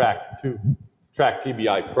 has the track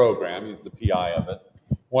TBI program. He's the PI of it.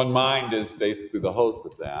 OneMind is basically the host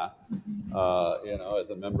of that. As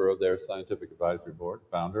a member of their scientific advisory board,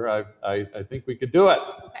 founder, I think we could do it.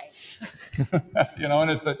 Okay. And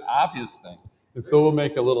it's an obvious thing. And so we'll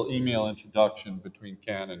make a little email introduction between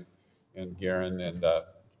Ken and Garen and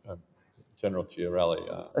General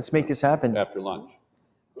Chiarelli. Let's make this happen. After lunch.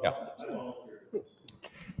 Yeah.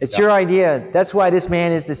 It's your idea. That's why this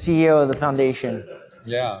man is the CEO of the foundation.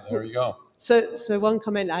 Yeah, there you go. So one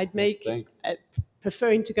comment I'd make,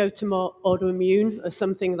 preferring to go to more autoimmune or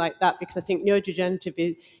something like that, because I think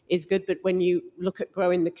neurodegenerative is good, but when you look at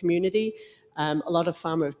growing the community, a lot of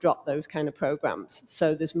pharma have dropped those kind of programs.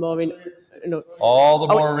 So there's more all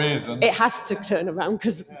the more reason. It has to turn around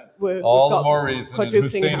because we've all got the more reason.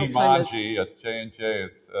 quadrupling And Hussein Alzheimer's. Imanji at J&J,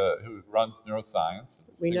 who runs neuroscience,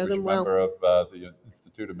 We know them well. member of the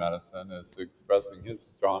Institute of Medicine, is expressing his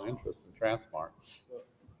strong interest in tranSMART.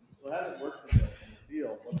 So having worked in the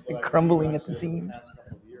field, what I've Crumbling at the seen in seams. the past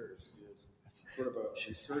couple of years is sort of a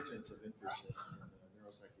resurgence of interest in the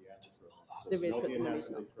neuropsychiatric program. So There is, but Sanofi the has money's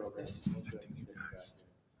some big programs.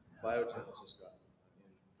 Biogen has just gotten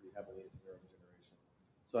in pretty heavily into neurodegeneration.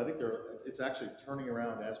 So I think it's actually turning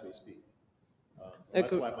around as we speak.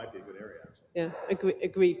 That's why it might be a good area, actually. Yeah,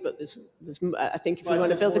 agreed. But there's I think if we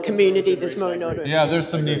want to build a community, there's more in order. Yeah, there's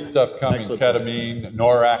some neat stuff coming. Excellent. Ketamine,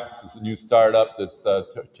 Norax is a new startup that's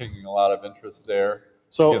taking a lot of interest there.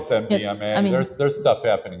 So Against MDMA. There's stuff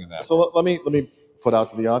happening in that. So let me put out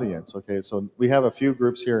to the audience. Okay, so we have a few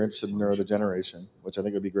groups here interested in neurodegeneration, which I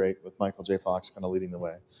think would be great, with Michael J. Fox kind of leading the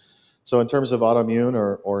way. So in terms of autoimmune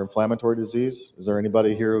or inflammatory disease, is there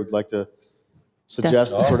anybody here who'd like to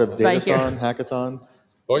suggest a sort of datathon, hackathon?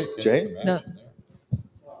 Boy, Jay? No.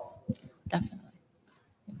 Definitely.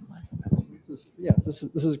 This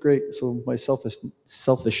is great. So my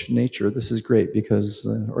selfish nature, this is great because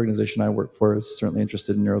the organization I work for is certainly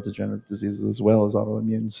interested in neurodegenerative diseases as well as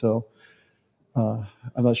autoimmune. So I'm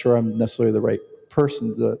not sure I'm necessarily the right person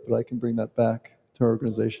to do it, but I can bring that back to our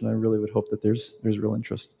organization. I really would hope that there's real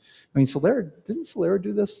interest. I mean, didn't Celera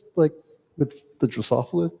do this like with the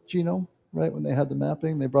Drosophila genome, right? When they had the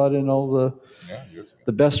mapping, they brought in all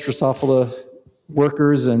the best Drosophila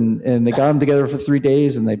workers and they got them together for 3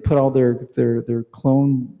 days and they put all their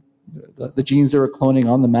clone, the genes they were cloning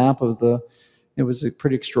on the map of it was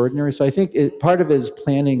pretty extraordinary. So I think part of it is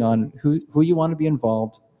planning on who you want to be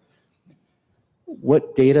involved,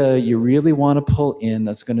 what data you really want to pull in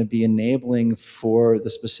that's going to be enabling for the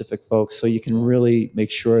specific folks, so you can really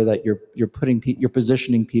make sure that you're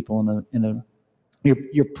positioning people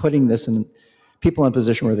you're putting this in people in a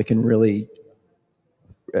position where they can really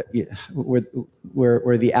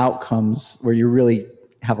where the outcomes, where you really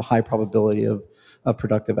have a high probability of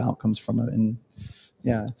productive outcomes from it. And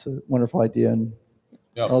yeah, it's a wonderful idea, and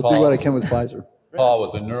I'll do what I can with Pfizer. Paul,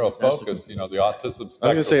 with the neurofocus, the autism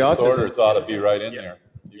spectrum disorders ought to be right in there.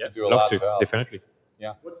 You can do a lot to help. Definitely.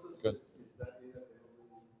 Yeah, good.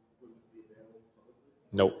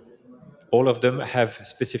 No. All of them have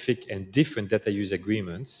specific and different data use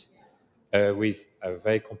agreements with a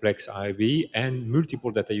very complex IB and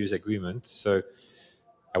multiple data use agreements. So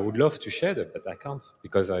I would love to share them, but I can't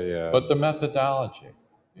because But the methodology,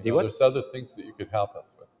 there's other things that you could help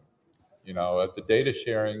us with. The data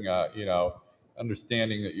sharing,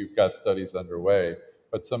 understanding that you've got studies underway,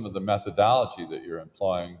 but some of the methodology that you're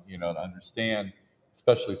employing, to understand,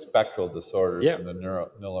 especially spectral disorders and the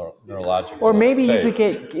neurological. Or maybe you could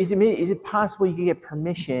get, is it possible you could get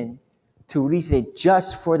permission to release it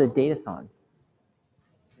just for the datathon?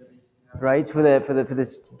 right? For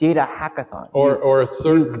this data hackathon, or a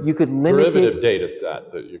certain you could limit derivative data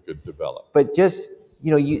set that you could develop. But just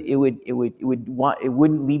it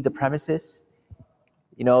wouldn't leave the premises.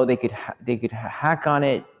 They could hack on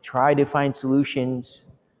it, try to find solutions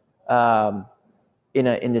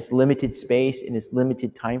in this limited space, in this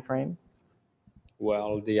limited time frame.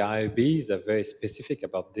 Well, the IRBs are very specific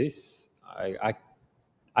about this.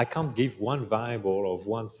 I can't give one variable of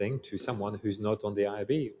one thing to someone who's not on the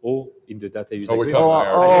IRB or in the data user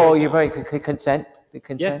agreement. You're right. Consent. The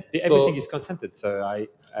consent. Yes, everything is consented. So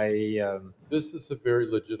this is a very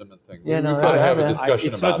legitimate thing. Yeah, We've got to have a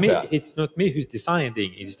discussion about that. It's not me who's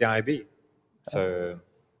deciding. It's the IRB.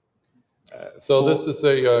 So this is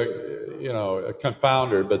a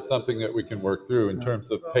confounder, but something that we can work through in terms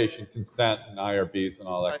of patient consent and IRBs and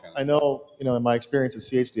all that kind of stuff. I know, in my experience at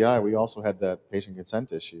CHDI, we also had that patient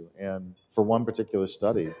consent issue. And for one particular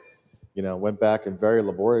study, went back and very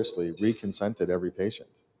laboriously reconsented every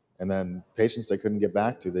patient. And then patients they couldn't get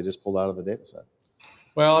back to, they just pulled out of the data set.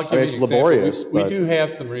 Well, I'll give you an example. Laborious. We do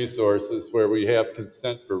have some resources where we have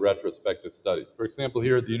consent for retrospective studies. For example,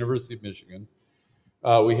 here at the University of Michigan,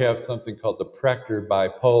 we have something called the Prechter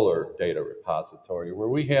Bipolar Data Repository, where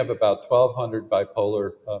we have about 1,200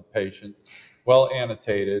 bipolar patients, well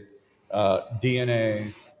annotated,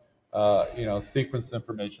 DNAs, sequence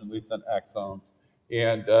information, at least on exomes,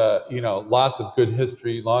 and lots of good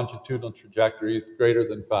history, longitudinal trajectories greater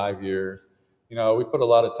than 5 years. We put a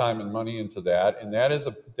lot of time and money into that, and that is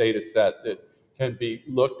a data set that can be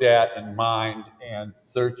looked at and mined and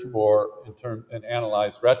searched for and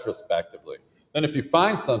analyzed retrospectively. Then if you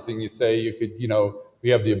find something, you say you could, we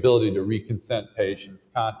have the ability to reconsent patients,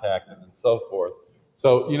 contact them, and so forth.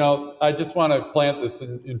 So, I just want to plant this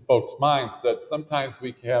in folks' minds that sometimes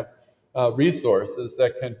we have resources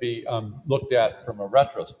that can be looked at from a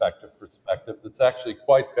retrospective perspective that's actually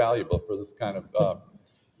quite valuable for this kind of,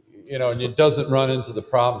 and it doesn't run into the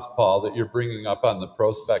problems, Paul, that you're bringing up on the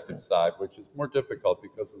prospective side, which is more difficult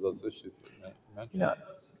because of those issues that you mentioned.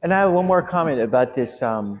 And I have one more comment about this.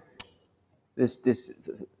 This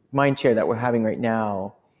mind share that we're having right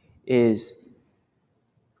now is,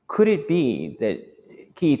 could it be that,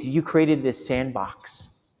 Keith, you created this sandbox,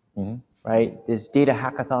 right? This data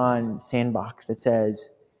hackathon sandbox that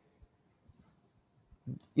says,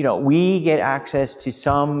 we get access to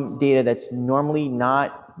some data that's normally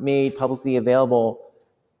not made publicly available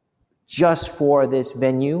just for this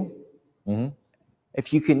venue.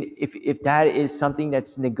 If that is something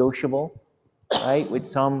that's negotiable, right, with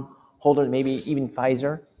some holder, maybe even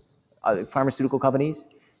Pfizer, pharmaceutical companies,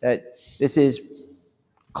 that this is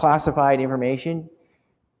classified information,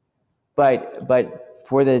 but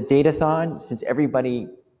for the datathon, since everybody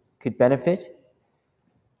could benefit,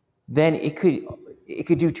 then it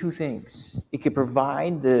could do two things. It could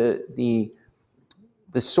provide the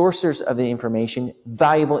sourcers of the information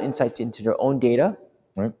valuable insights into their own data,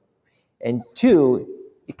 right? And two,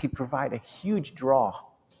 it could provide a huge draw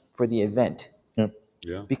for the event. Yep.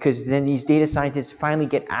 Yeah. Because then these data scientists finally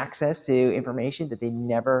get access to information that they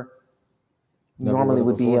never normally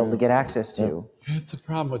would be able to get access to. It's a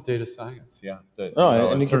problem with data science, yeah.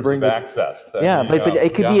 And you can bring access. But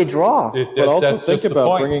it could be a draw. But also think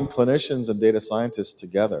about bringing clinicians and data scientists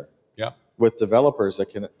together. Yeah. With developers that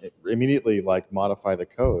can immediately modify the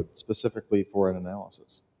code specifically for an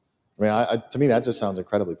analysis. I mean, to me that just sounds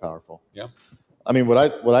incredibly powerful. Yeah. I mean, what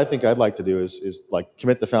I think I'd like to do is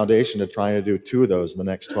commit the foundation to trying to do 2 of those in the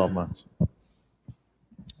next 12 months.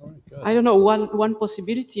 I don't know. One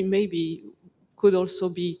possibility maybe could also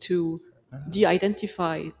be to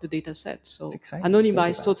de-identify the data set. So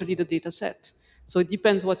anonymize totally the data set. So it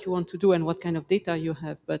depends what you want to do and what kind of data you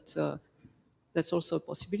have, but that's also a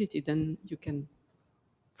possibility. Then you can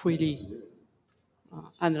freely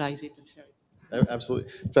analyze it and share it. Absolutely.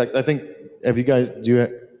 In fact, I think, have you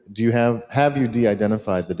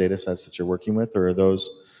de-identified the data sets that you're working with, or are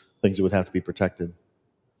those things that would have to be protected?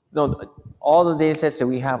 No, all the data sets that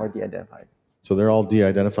we have are de-identified. So they're all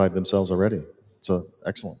de-identified themselves already. So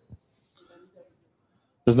excellent.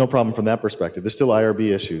 There's no problem from that perspective. There's still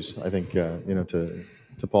IRB issues, I think,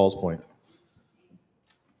 to Paul's point.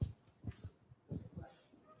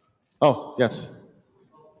 Oh, yes.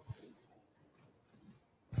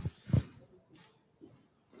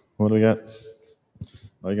 What do we got?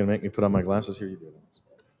 Oh, you're going to make me put on my glasses? Here you go.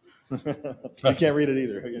 You can't read it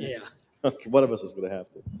either. Yeah. Okay, one of us is going to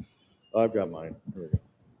have to. Oh, I've got mine. Here we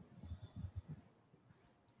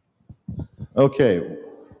go. Okay.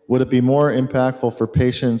 Would it be more impactful for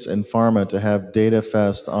patients and pharma to have data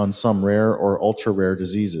fest on some rare or ultra-rare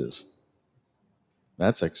diseases?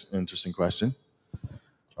 That's an interesting question.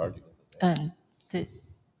 The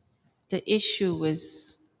the issue with,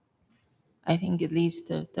 I think at least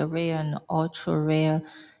the rare and ultra rare,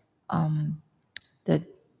 the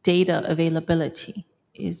data availability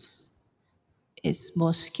is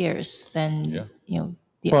more scarce than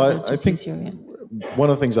the other disease area. One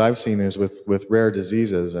of the things I've seen is with rare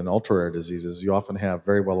diseases and ultra rare diseases, you often have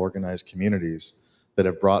very well organized communities that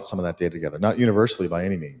have brought some of that data together. Not universally by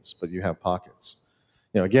any means, but you have pockets.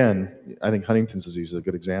 Again, I think Huntington's disease is a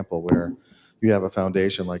good example where you have a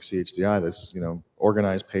foundation like CHDI that's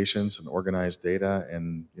organized patients and organized data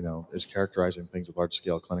and is characterizing things at large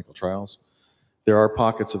scale clinical trials. There are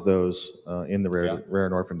pockets of those in the rare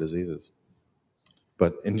and orphan diseases.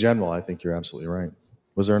 But in general, I think you're absolutely right.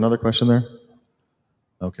 Was there another question there?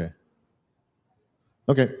 Okay.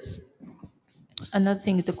 Another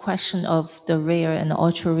thing is the question of the rare and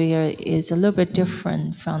ultra rare is a little bit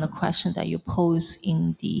different from the question that you pose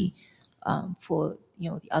in the for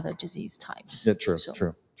the other disease types. Yeah, true.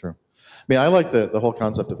 I mean, I like the whole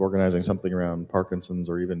concept of organizing something around Parkinson's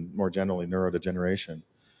or even more generally neurodegeneration.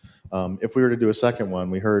 If we were to do a second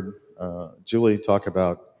one, we heard Julie talk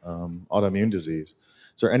about autoimmune disease.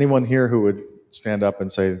 Is there anyone here who would stand up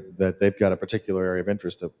and say that they've got a particular area of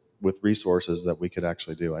interest with resources that we could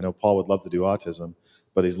actually do? I know Paul would love to do autism,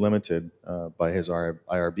 but he's limited by his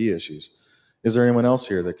IRB issues. Is there anyone else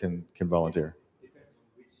here that can volunteer?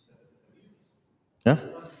 Yeah?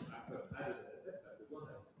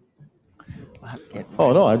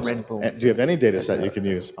 Oh, no. Do you have any data set you can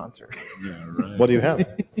use? Yeah, right. What do you have?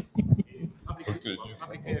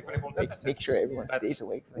 Make sure everyone stays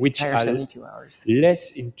awake for the which entire are 72 hours.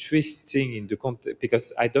 less interesting in the context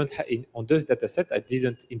because I don't have on those data sets I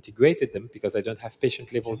didn't integrate them because I don't have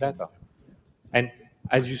patient level data. And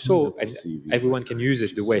as you saw, and everyone can use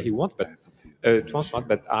it the way he wants, but tranSMART.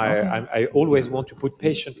 But I always want to put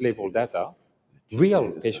patient level data,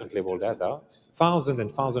 real patient level data, thousands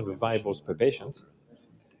and thousands of variables per patient.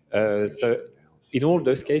 So in all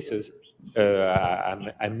those cases,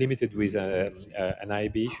 I'm limited with an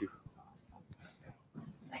IAB issue.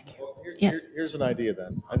 Here's an idea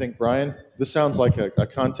then. I think, Brian, this sounds like a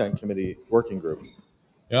content committee working group.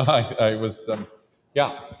 Yeah, I was,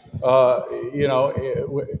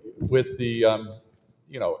 with the,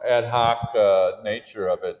 ad hoc nature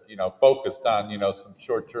of it, focused on, some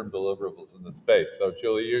short-term deliverables in the space. So,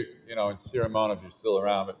 Julie, and Sierra Mona, if you're still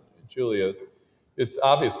around, but Julie is, it's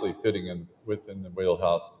obviously fitting within the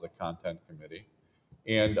wheelhouse of the content committee.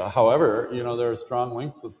 And however, there are strong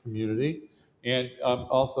links with community and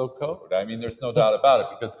also code. I mean, there's no doubt about it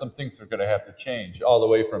because some things are going to have to change all the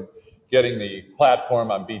way from getting the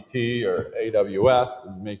platform on BT or AWS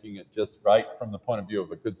and making it just right from the point of view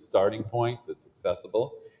of a good starting point that's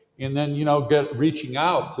accessible. And then, reaching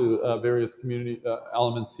out to various community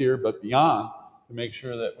elements here, but beyond, to make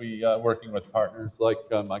sure that we working with partners like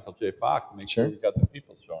Michael J. Fox to make sure we got the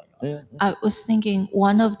people showing up. Yeah. I was thinking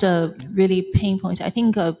one of the really pain points, I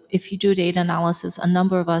think if you do data analysis, a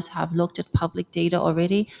number of us have looked at public data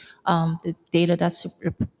already, the data that's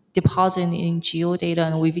deposited in geodata,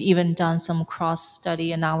 and we've even done some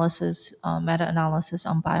cross-study analysis, meta-analysis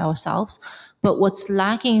by ourselves. But what's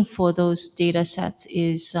lacking for those data sets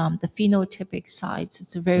is the phenotypic sides.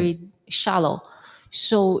 It's very shallow.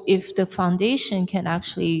 So if the foundation can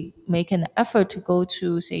actually make an effort to go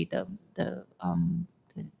to, say, the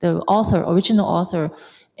original author,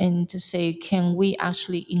 and to say, can we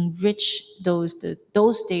actually enrich those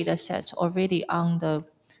data sets already on the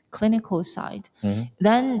clinical side? Mm-hmm.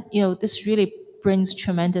 Then this really brings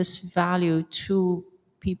tremendous value to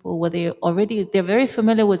people where they're very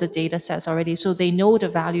familiar with the data sets already, so they know the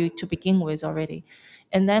value to begin with already.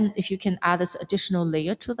 And then if you can add this additional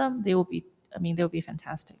layer to them, they'll be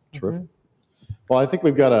fantastic. Terrific. Well, I think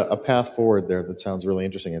we've got a path forward there that sounds really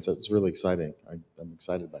interesting. It's really exciting. I'm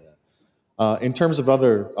excited by that. In terms of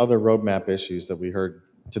other roadmap issues that we heard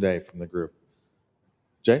today from the group,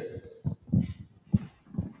 Jay?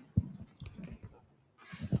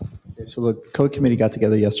 So the code committee got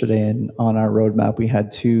together yesterday, and on our roadmap, we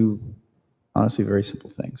had two, honestly, very simple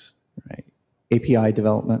things, right? API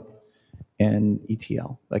development and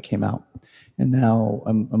ETL that came out. And now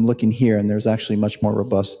I'm looking here, and there's actually much more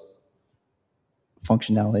robust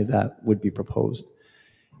functionality that would be proposed.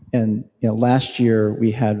 And last year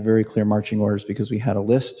we had very clear marching orders because we had a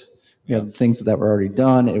list. We had things that were already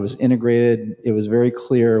done. It was integrated. It was very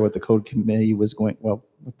clear what the code committee was going, what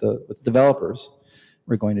the developers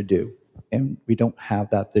were going to do. And we don't have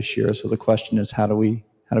that this year. So the question is, how do we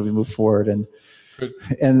move forward?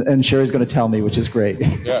 And Sherry's going to tell me, which is great.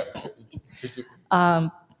 Yeah.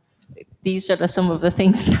 These are some of the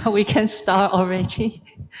things that we can start already.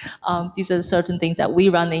 These are certain things that we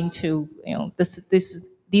run into.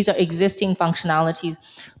 these are existing functionalities.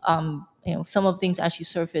 Some of things actually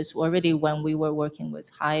surfaced already when we were working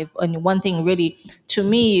with Hyve. And one thing really, to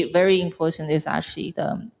me, very important is actually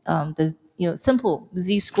the simple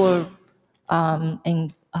z-score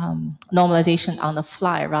and normalization on the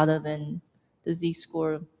fly rather than the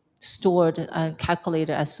z-score stored and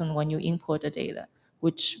calculated as soon when you import the data,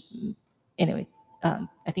 which anyway,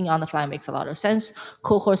 I think on the fly makes a lot of sense.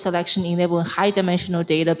 Cohort selection enabling high dimensional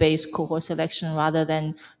database cohort selection rather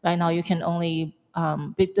than right now you can only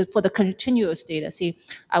for the continuous data. See,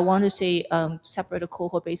 I want to say separate a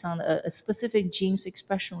cohort based on a specific gene's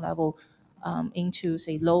expression level into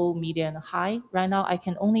say low, medium, and high. Right now, I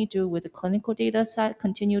can only do with the clinical data set,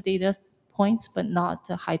 continued data points, but not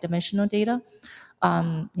high dimensional data.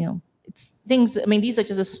 It's things, I mean, these are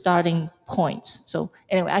just a starting points. So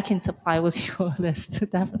anyway, I can supply with your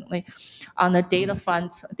list, definitely. On the data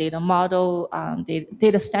front, data model,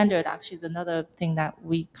 data standard actually is another thing that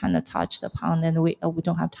we kind of touched upon, and we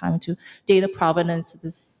don't have time to. Data provenance,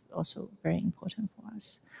 this is also very important for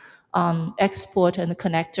us. Export and the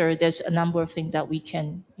connector, there's a number of things that we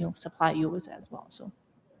can supply you with as well. So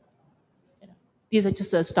these are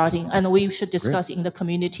just a starting, and we should discuss in the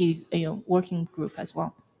community working group as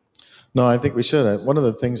well. No, I think we should. One of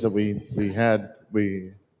the things that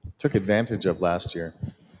we took advantage of last year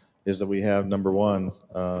is that we have, number one,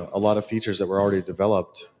 a lot of features that were already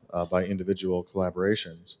developed by individual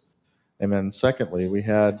collaborations. And then secondly, we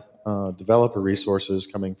had developer resources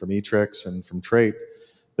coming from eTrix and from Trait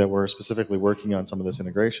that were specifically working on some of this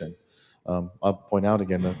integration. I'll point out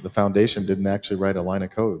again that the foundation didn't actually write a line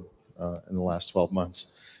of code in the last 12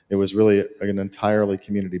 months. It was really an entirely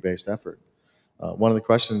community-based effort. One of the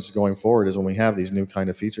questions going forward is when we have these new kind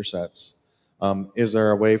of feature sets, is there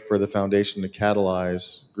a way for the foundation to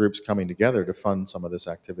catalyze groups coming together to fund some of this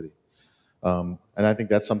activity? And I think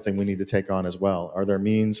that's something we need to take on as well. Are there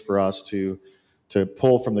means for us to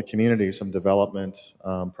pull from the community some development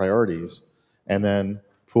priorities and then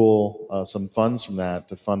pool some funds from that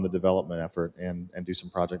to fund the development effort and do some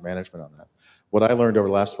project management on that? What I learned over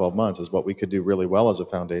the last 12 months is what we could do really well as a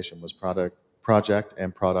foundation was project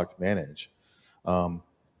and product manage.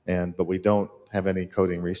 But we don't have any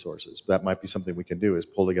coding resources. That might be something we can do is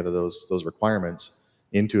pull together those requirements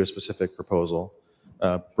into a specific proposal,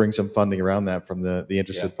 bring some funding around that from the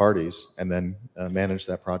interested parties, and then manage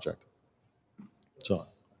that project. So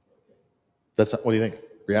what do you think?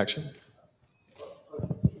 Reaction?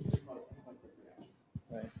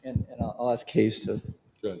 Right, and I'll ask Kees to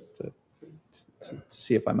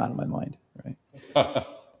see if I'm out of my mind, right?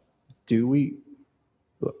 Do we,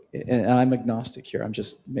 look, and I'm agnostic here, I'm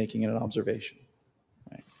just making it an observation,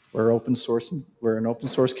 right? We're an open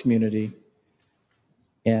source community,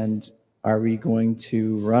 and are we going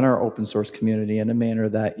to run our open source community in a manner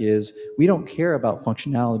that is, we don't care about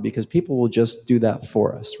functionality because people will just do that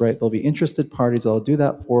for us, right? There'll be interested parties that'll do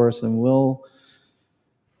that for us and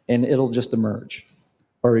it'll just emerge.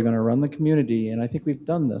 Or are we going to run the community? And I think we've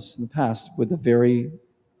done this in the past with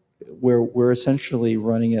where we're essentially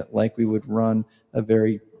running it like we would run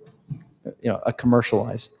a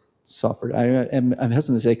commercialized software. I'm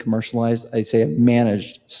hesitant to say commercialized, I'd say a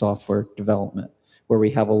managed software development, where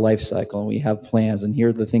we have a life cycle and we have plans and here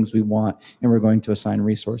are the things we want and we're going to assign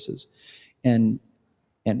resources. And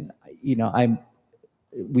we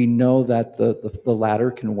know that the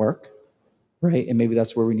latter can work, right? And maybe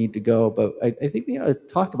that's where we need to go. But I think we ought to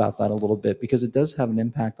talk about that a little bit because it does have an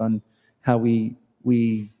impact on how we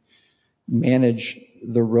manage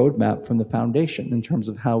the roadmap from the foundation in terms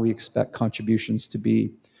of how we expect contributions to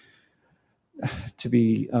be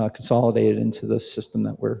consolidated into the system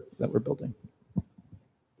that we're building.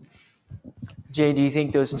 Jay, do you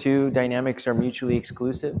think those two dynamics are mutually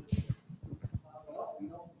exclusive? We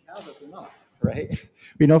know from Cal that they're not, right?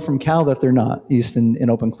 We know from Cal that they're not, at least in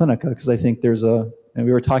Open Clinica, because I think and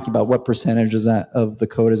we were talking about what percentage of the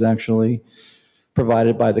code is actually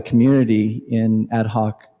provided by the community in ad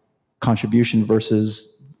hoc contribution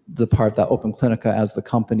versus the part that Open Clinica as the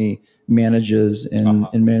company manages and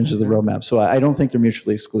manages the roadmap. So I don't think they're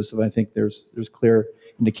mutually exclusive. I think there's clear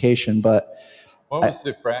indication, but what was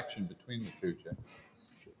the fraction between the two, Jay?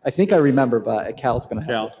 I think I remember, but Cal's going to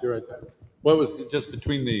have Cal, you're right there. What was it just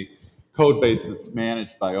between the code base that's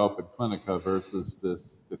managed by Open Clinica versus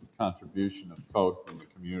this contribution of code from the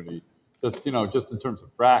community? Just in terms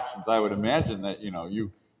of fractions, I would imagine that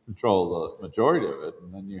you control the majority of it,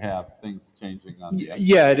 and then you have things changing on the end.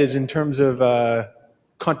 Yeah, it is in terms of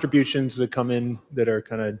contributions that come in that are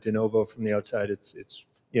kind of de novo from the outside. It's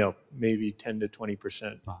maybe 10 to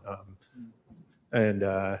 20%. And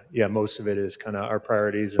most of it is kind of our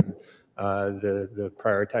priorities and the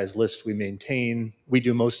prioritized list we maintain. We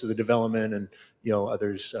do most of the development, and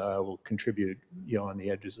others will contribute on the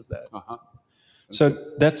edges of that. So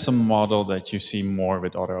that's a model that you see more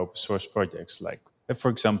with other open source projects, like, for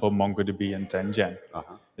example, MongoDB and 10gen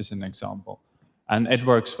is an example. And it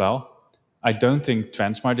works well. I don't think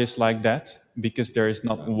tranSMART is like that, because there is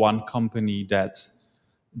not one company that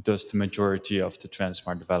does the majority of the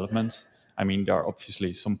tranSMART developments. I mean, there are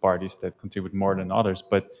obviously some parties that contribute more than others,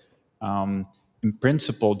 but in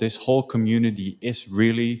principle, this whole community is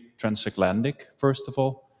really transatlantic, first of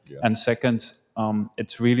all. And second,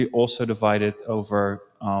 it's really also divided over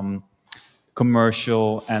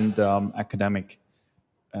commercial and academic.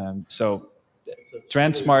 So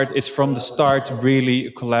tranSMART is from the start really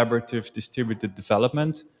a collaborative distributed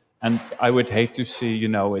development. And I would hate to see,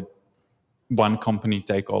 one company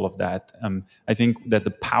take all of that. I think that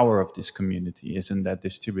the power of this community is in that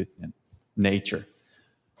distributed nature.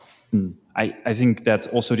 I think that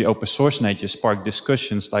also the open source nature sparked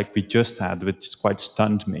discussions like we just had, which quite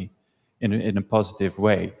stunned me in a positive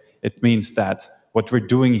way. It means that what we're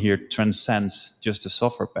doing here transcends just a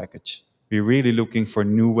software package. We're really looking for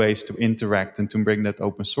new ways to interact and to bring that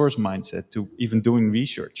open source mindset to even doing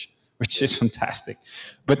research, which is fantastic.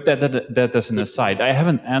 But that as an aside, I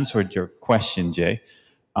haven't answered your question, Jay.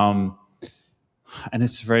 And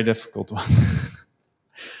it's a very difficult one.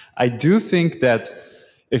 I do think that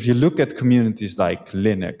if you look at communities like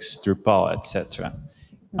Linux, Drupal, etc.,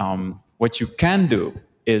 what you can do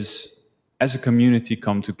is, as a community,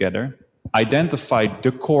 come together, identify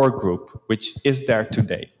the core group, which is there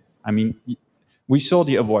today. I mean, we saw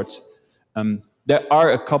the awards. There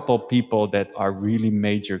are a couple people that are really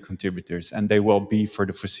major contributors, and they will be for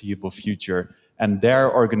the foreseeable future. And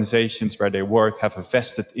their organizations where they work have a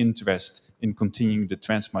vested interest in continuing the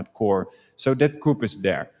tranSMART core. So that group is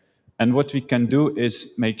there. And what we can do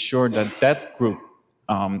is make sure that that group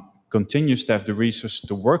continues to have the resources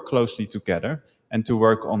to work closely together and to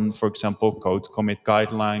work on, for example, code commit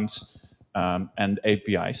guidelines and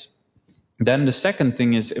APIs. Then the second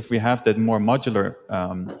thing is, if we have that more modular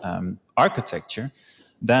architecture,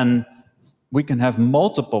 then we can have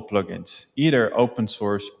multiple plugins, either open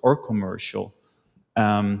source or commercial,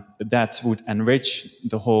 that would enrich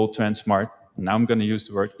the whole tranSMART. Now I'm going to use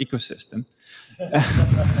the word ecosystem.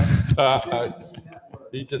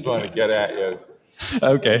 He just wanted to get at you.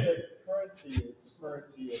 Okay. The currency is the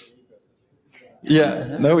currency of the ecosystem.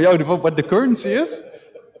 Yeah. No. What the currency is?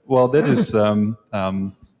 Well, that is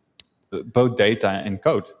both data and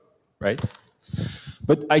code, right?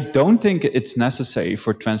 But I don't think it's necessary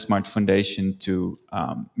for tranSMART Foundation to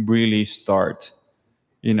really start,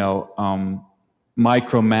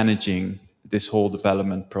 micromanaging this whole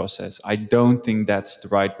development process. I don't think that's the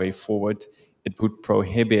right way forward. It would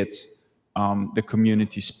prohibit the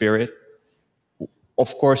community spirit.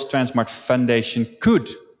 Of course, tranSMART Foundation could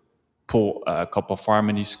pull a couple of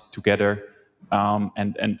harmonies together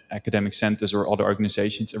and academic centers or other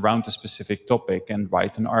organizations around a specific topic and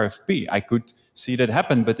write an RFP. I could see that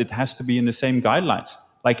happen, but it has to be in the same guidelines.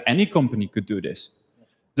 Like any company could do this.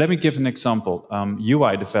 Let me give an example.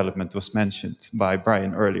 UI development was mentioned by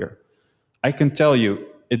Brian earlier. I can tell you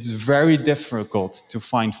it's very difficult to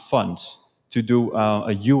find funds to do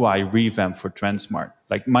a UI revamp for tranSMART.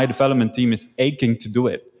 Like, my development team is aching to do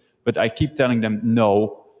it, but I keep telling them,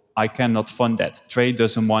 no, I cannot fund that. Trade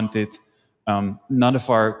doesn't want it. None of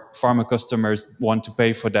our pharma customers want to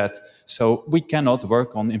pay for that. So we cannot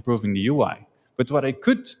work on improving the UI. But what I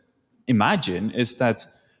could imagine is that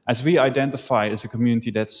as we identify as a community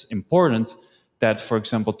that's important, that, for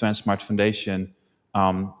example, tranSMART Foundation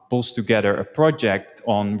pulls together a project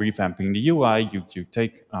on revamping the UI. You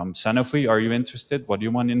take Sanofi, are you interested? What do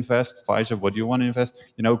you want to invest? Pfizer, what do you want to invest?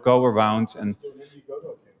 Go around and...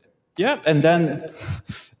 Yeah, and then...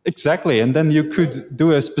 Exactly, and then you could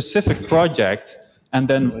do a specific project and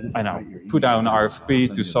then, put out an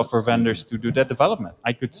RFP to software vendors to do that development.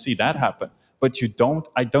 I could see that happen. But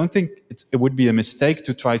I don't think it would be a mistake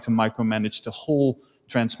to try to micromanage the whole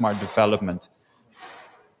tranSMART development.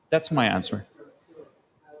 That's my answer.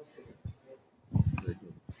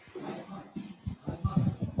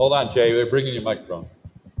 Hold on, Jay. We're bringing you a microphone.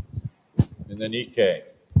 And then EK.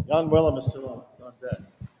 Jan Willem is still not dead.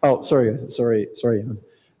 Oh, sorry, Jan.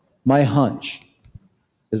 My hunch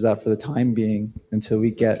is that for the time being, until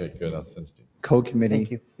we get code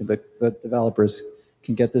committee, the developers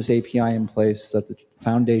can get this API in place, that the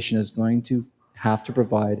foundation is going to have to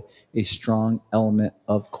provide a strong element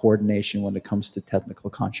of coordination when it comes to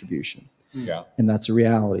technical contribution. Yeah. And that's a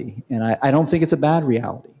reality. And I don't think it's a bad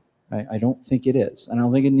reality. I don't think it is. I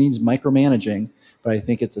don't think it needs micromanaging, but I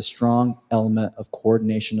think it's a strong element of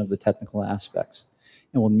coordination of the technical aspects.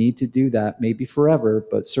 And we'll need to do that maybe forever,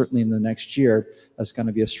 but certainly in the next year, that's going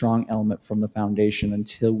to be a strong element from the foundation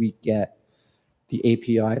until we get the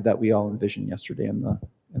API that we all envisioned yesterday in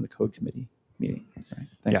the code committee meeting. Right?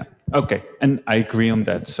 Thanks. Yeah, okay, and I agree on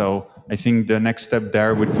that. So I think the next step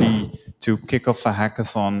there would be to kick off a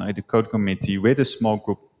hackathon at the code committee with a small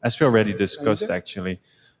group, as we already discussed actually,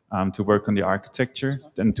 to work on the architecture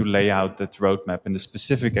and to lay out that roadmap and the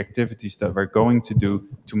specific activities that we're going to do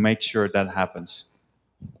to make sure that happens.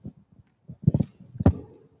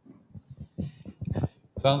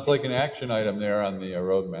 Sounds like an action item there on the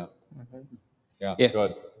roadmap. Yeah,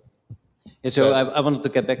 good. Yeah, so I wanted to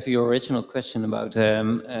get back to your original question about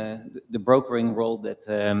the brokering role that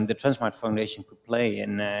the tranSMART Foundation could play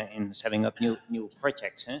in setting up new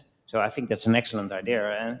projects. So I think that's an excellent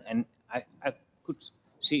idea, and I could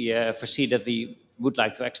foresee that we would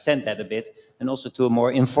like to extend that a bit, and also to a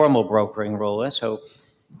more informal brokering role. So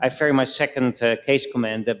I very much second Kees'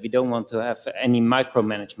 comment that we don't want to have any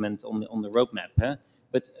micromanagement on the roadmap.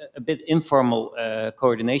 But a bit informal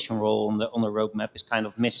coordination role on the roadmap is kind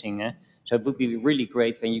of missing. So it would be really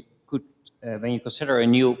great when you consider a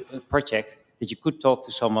new project that you could talk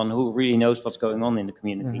to someone who really knows what's going on in the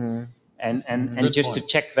community, and just to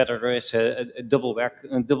check whether there is a double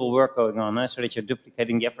work going on, so that you're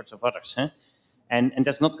duplicating the efforts of others. And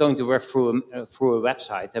that's not going to work through a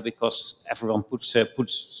website because everyone puts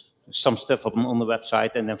some stuff up on the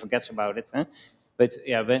website and then forgets about it. But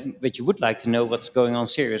yeah, but you would like to know what's going on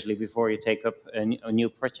seriously before you take up a new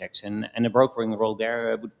projects, and a brokering role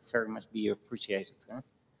there would very much be appreciated.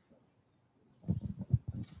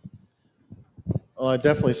 Well, I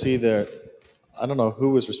definitely see that. I don't know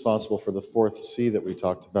who was responsible for the 4th C that we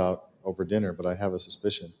talked about over dinner, but I have a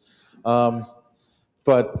suspicion.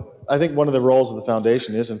 But I think one of the roles of the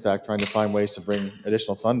foundation is, in fact, trying to find ways to bring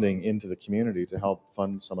additional funding into the community to help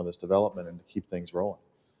fund some of this development and to keep things rolling.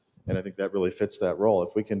 And I think that really fits that role.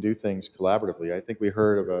 If we can do things collaboratively, I think we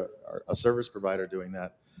heard of a service provider doing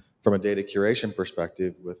that from a data curation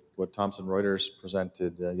perspective with what Thomson Reuters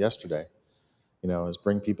presented yesterday. Is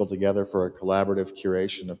bring people together for a collaborative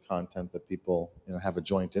curation of content that people have a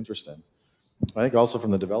joint interest in. I think also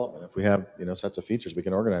from the development, if we have sets of features we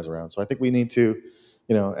can organize around. So I think we need to,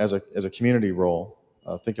 as a community role,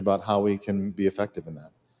 think about how we can be effective in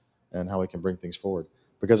that and how we can bring things forward.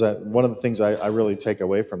 Because one of the things I really take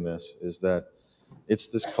away from this is that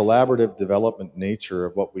it's this collaborative development nature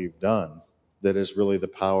of what we've done that is really the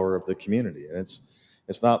power of the community. And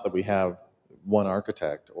it's not that we have one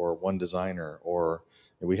architect or one designer, or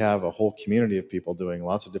we have a whole community of people doing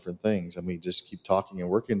lots of different things, and we just keep talking and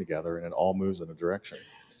working together, and it all moves in a direction.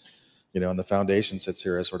 And the foundation sits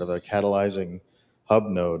here as sort of a catalyzing hub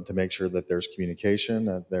node to make sure that there's communication,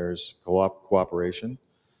 that there's cooperation.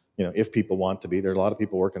 If people want to be. There's a lot of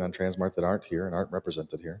people working on tranSMART that aren't here and aren't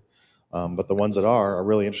represented here. But the ones that are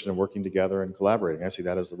really interested in working together and collaborating. I see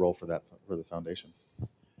that as the role for the foundation.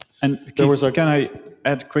 And Kees, can I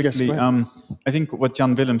add quickly? Yes, I think what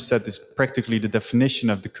Jan Willem said is practically the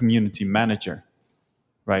definition of the community manager,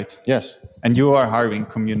 right? Yes. And you are hiring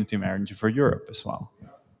community manager for Europe as well.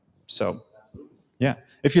 So, yeah.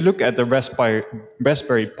 If you look at the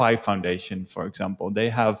Raspberry Pi Foundation, for example,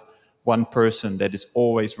 they have one person that is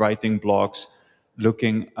always writing blogs,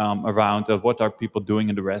 looking around at what are people doing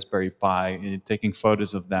in the Raspberry Pi, taking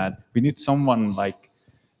photos of that. We need someone like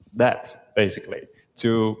that, basically,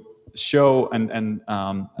 to show and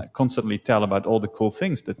constantly tell about all the cool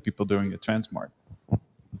things that people are doing at tranSMART.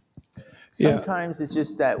 Sometimes it's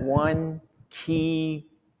just that one key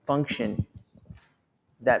function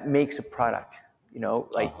that makes a product,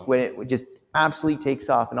 when it just absolutely takes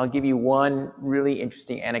off. And I'll give you one really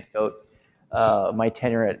interesting anecdote, my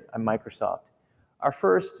tenure at Microsoft. Our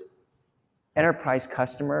first enterprise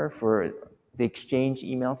customer for the Exchange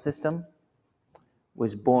email system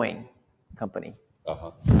was Boeing Company.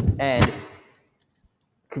 And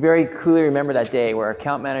could very clearly remember that day where our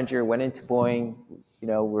account manager went into Boeing.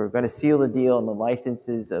 We're going to seal the deal on the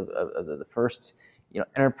licenses of the first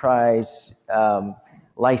enterprise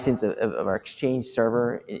license of our Exchange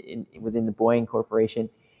server within the Boeing Corporation.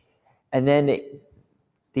 And then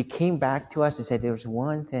they came back to us and said, there's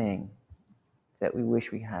one thing that we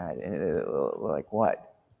wish we had. And we're like,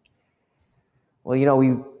 what? Well,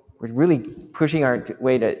 we're really pushing our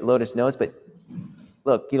way to Lotus Notes, but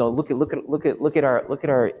look at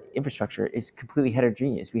our infrastructure. It's completely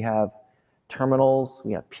heterogeneous. We have terminals,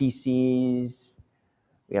 we have PCs,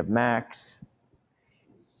 we have Macs.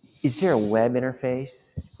 Is there a web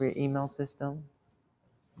interface for your email system?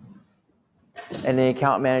 And the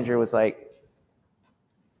account manager was like,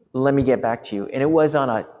 let me get back to you. And it was on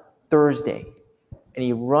a Thursday. And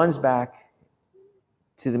he runs back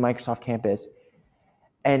to the Microsoft campus.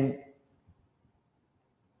 And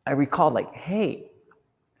I recalled, like, hey,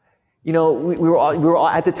 you know, we were all,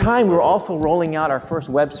 at the time, we were also rolling out our first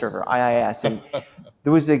web server, IIS. And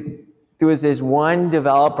there was this one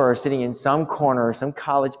developer sitting in some corner, some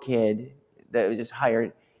college kid that was just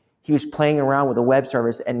hired. He was playing around with a web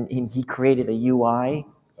service, and he created a UI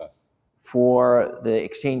for the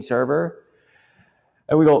Exchange server.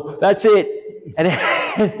 And we go, that's it. And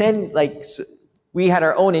then like, we had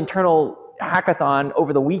our own internal hackathon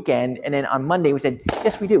over the weekend. And then on Monday, we said,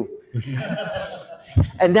 yes, we do.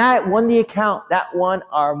 And that won the account. That won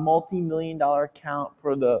our multi-million-dollar account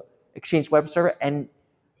for the Exchange web server. And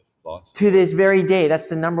to this very day, that's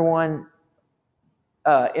the number one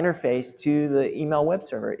interface to the email web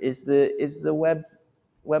server is the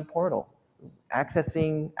web portal,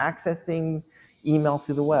 accessing email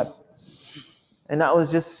through the web. And that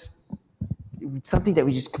was just something that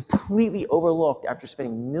we just completely overlooked after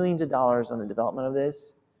spending millions of dollars on the development of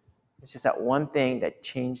this. It's just that one thing that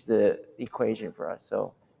changed the equation for us.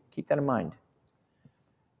 So keep that in mind.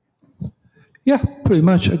 Yeah, pretty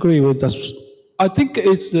much agree with that. I think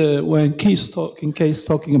it's when Kees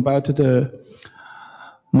talking about the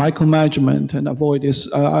micromanagement and avoid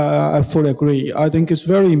this, I fully agree. I think it's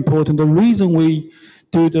very important. The reason we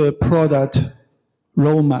do the product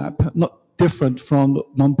roadmap, not different from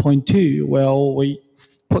 1.2, where we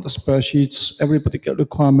put the spreadsheets, everybody get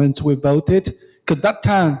requirements, we voted, because that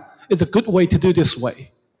time is a good way to do this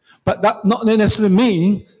way. But that not necessarily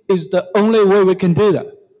mean is the only way we can do that.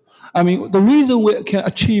 I mean, the reason we can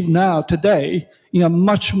achieve now, today, in a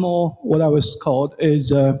much more, what I was called,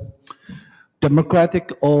 is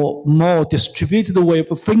democratic or more distributed way of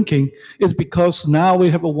thinking is because now we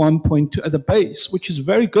have a 1.2 as a base, which is a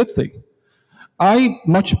very good thing. I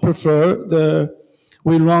much prefer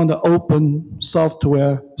we run the open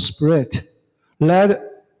software spirit. Let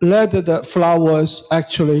the flowers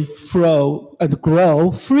actually flow and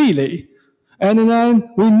grow freely. And then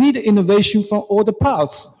we need innovation from all the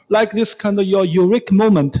parts. Like this kind of your Eureka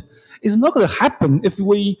moment. It's not going to happen if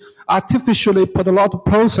we artificially put a lot of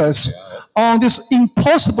process on this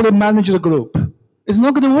impossibly managed group. It's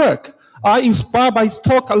not going to work. I inspired by his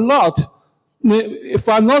talk a lot. If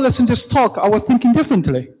I'm not listening to this talk, I was thinking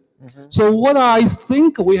differently. Mm-hmm. So what I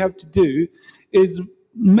think we have to do is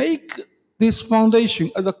make this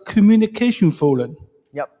foundation as a communication forum.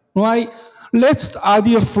 Yep. Right? Let's the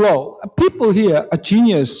idea flow. People here are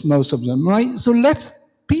genius, most of them, right? So let's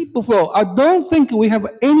people flow. I don't think we have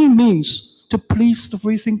any means to please the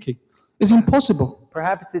free thinking. It's impossible.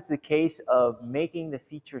 Perhaps it's a case of making the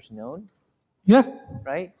features known. Yeah.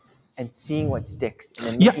 Right? And seeing what sticks, and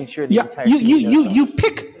then making sure the entire you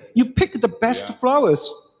pick the best flowers,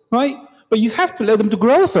 right? But you have to let them to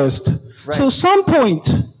grow first. Right. So some point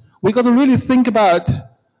we got to really think about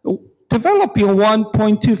developing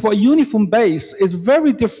 1.2 for a uniform base is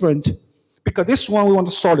very different, because this one we want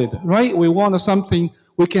a solid, right? We want something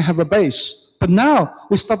we can have a base. But now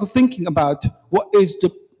we start thinking about what is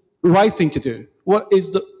the right thing to do, what is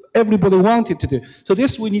the everybody wanted to do. So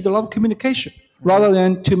this we need a lot of communication rather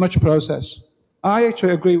than too much process. I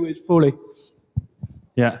actually agree with fully.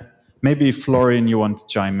 Yeah, maybe Florian, you want to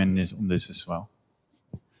chime in on this as well.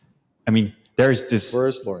 I mean, there is this. Where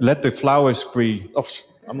is Florian? Let the flowers grow. Oh,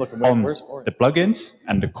 I'm looking. Where's Florian? The plugins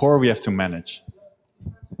and the core we have to manage.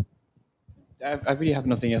 I really have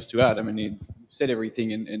nothing else to add. I mean, you said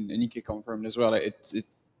everything, and Ike confirmed as well.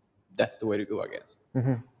 That's the way to go, I guess.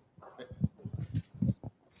 Mm-hmm.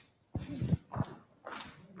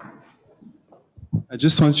 I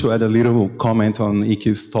just want to add a little comment on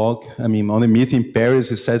Ike's talk. I mean, on the meeting in Paris,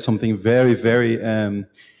 he said something very, very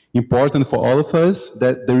important for all of us,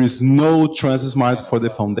 that there is no tranSMART for the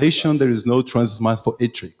foundation, there is no tranSMART for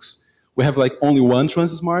Atrix. We have like only one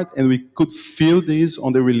tranSMART, and we could feel this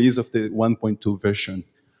on the release of the 1.2 version.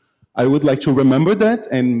 I would like to remember that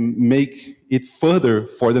and make it further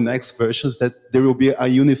for the next versions, that there will be a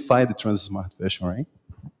unified tranSMART version, right?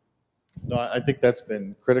 No, I think that's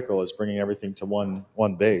been critical, is bringing everything to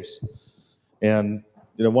one base. And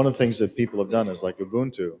one of the things that people have done is like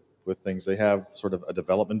Ubuntu with things. They have sort of a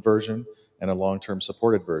development version and a long-term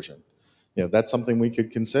supported version. That's something we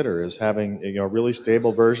could consider, is having a really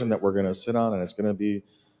stable version that we're going to sit on, and it's going to be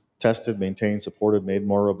tested, maintained, supported, made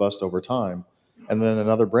more robust over time. And then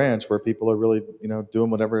another branch where people are really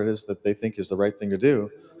doing whatever it is that they think is the right thing to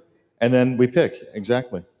do. And then we pick,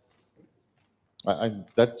 exactly.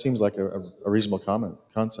 That seems like a reasonable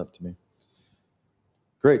concept to me.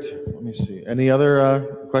 Great. Let me see. Any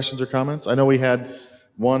other questions or comments? I know we had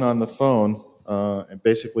one on the phone. It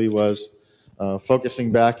basically was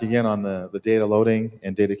focusing back again on the data loading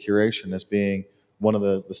and data curation as being one of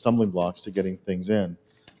the stumbling blocks to getting things in.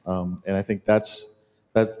 And I think that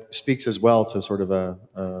speaks as well to sort of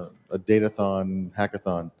a datathon,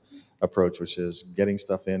 hackathon approach, which is getting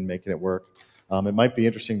stuff in, making it work. It might be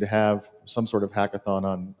interesting to have some sort of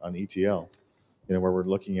hackathon on ETL, where we're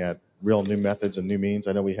looking at real new methods and new means.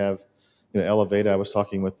 I know we have, Elevate. I was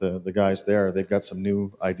talking with the guys there. They've got some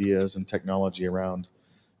new ideas and technology around,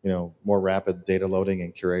 more rapid data loading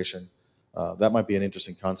and curation. That might be an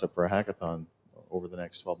interesting concept for a hackathon over the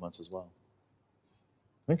next 12 months as well.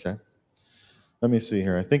 Okay. Let me see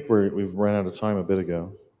here. I think we've run out of time a bit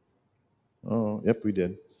ago. Oh, yep, we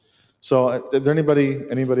did. So, did there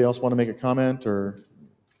anybody else want to make a comment or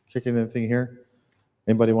kick in anything here?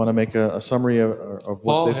 Anybody want to make a summary of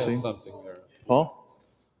what they've seen? Paul has something there. Paul?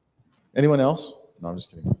 Anyone else? No, I'm just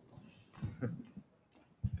kidding.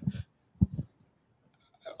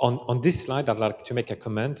 On this slide, I'd like to make a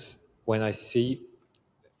comment when I see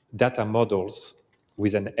data models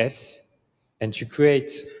with an S, and to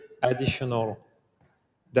create additional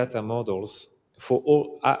data models for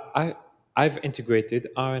all. I've integrated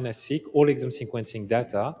RNA-seq, all exome sequencing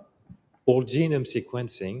data, all genome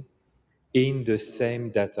sequencing in the same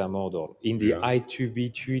data model, in the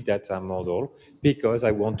I2B2 data model, because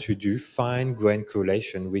I want to do fine-grained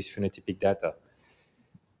correlation with phenotypic data.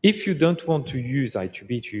 If you don't want to use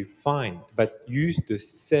I2B2, fine, but use the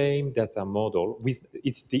same data model.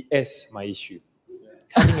 It's the S, my issue.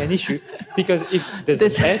 Having an issue, because if there's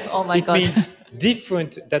an S, it means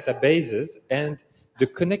different databases, and the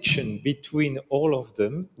connection between all of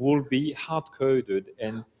them will be hard-coded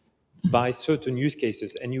and by certain use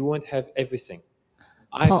cases, and you won't have everything.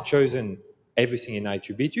 I've chosen everything in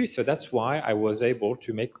I2B2, so that's why I was able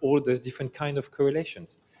to make all those different kind of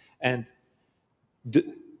correlations. And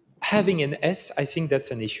having an S, I think that's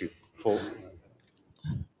an issue for.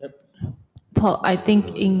 Paul, I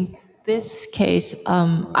think in this case,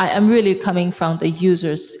 I am really coming from the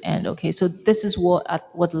user's end. Okay, so this is what I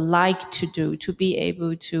would like to do, to be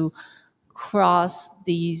able to cross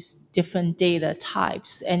these different data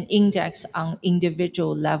types and index on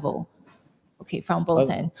individual level. Okay, from both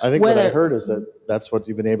ends. I think what I heard is that that's what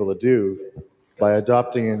you've been able to do by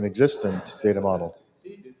adopting an existent data model.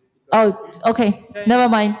 Oh, okay. Never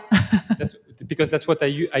mind. Because that's what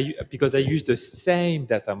because I use the same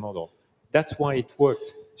data model. That's why it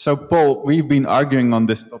worked. So, Paul, we've been arguing on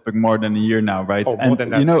this topic more than a year now, right? Oh, more than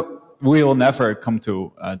that. We will never come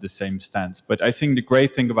to the same stance. But I think the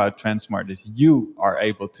great thing about tranSMART is you are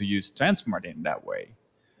able to use tranSMART in that way.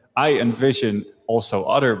 I envision also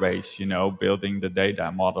other ways, building the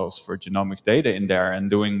data models for genomics data in there and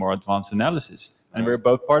doing more advanced analysis. And we're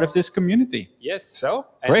both part of this community. Yes. So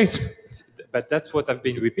great. But that's what I've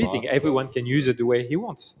been repeating. Everyone can use it the way he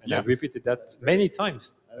wants. And I've repeated that many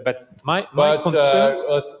times. But my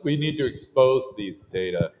concern... we need to expose these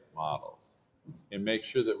data models and make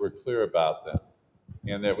sure that we're clear about them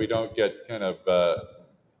and that we don't get kind of,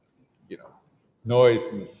 noise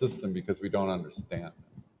in the system because we don't understand them.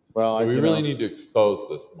 Well, we really need to expose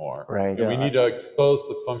this more. Right. And we need to expose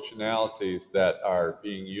the functionalities that are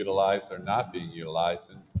being utilized or not being utilized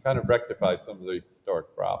and kind of rectify some of the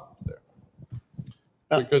historic problems there.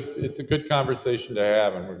 It's a good conversation to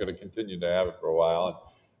have, and we're going to continue to have it for a while. And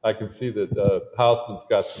I can see that Hausman's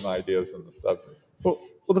got some ideas on the subject. Well,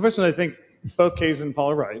 the first one, I think both Kees and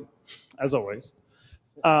Paul are right, as always.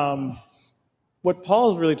 What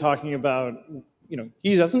Paul is really talking about,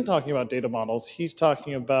 he isn't talking about data models. He's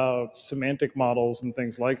talking about semantic models and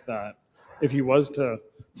things like that. If he was to,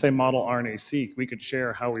 say, model RNA-seq, we could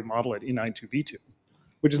share how we model it in I2B2,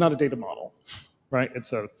 which is not a data model, right?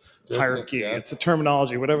 It's a hierarchy, it's a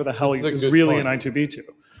terminology, whatever the hell is really in I2B2.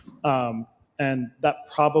 And that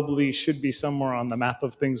probably should be somewhere on the map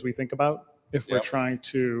of things we think about if we're trying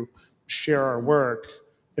to share our work,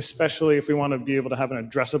 especially if we want to be able to have an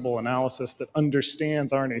addressable analysis that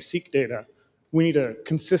understands RNA-seq data. We need a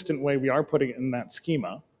consistent way we are putting it in that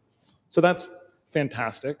schema. So that's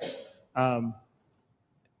fantastic. In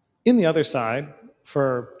the other side,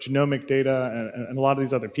 for genomic data and a lot of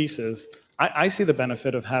these other pieces, I see the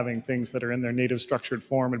benefit of having things that are in their native structured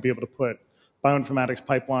form and be able to put bioinformatics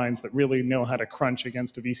pipelines that really know how to crunch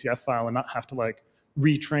against a VCF file and not have to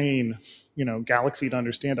retrain, Galaxy to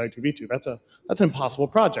understand I2V2. That's an impossible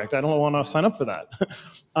project. I don't want to sign up for that.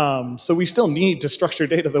 So we still need to structure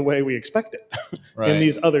data the way we expect it in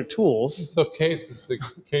these other tools. So Kees'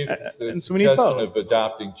 and so we need both. of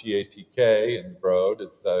adopting GATK and Broad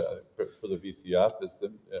is, for the VCF is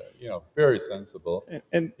very sensible.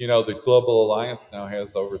 And the Global Alliance now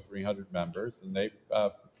has over 300 members, and they've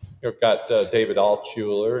got David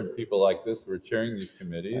Altshuler and people like this who are chairing these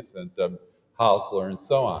committees, and Hausler and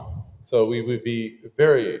so on. So we would be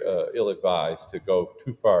very ill-advised to go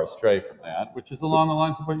too far astray from that, which is along the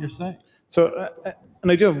lines of what you're saying. So,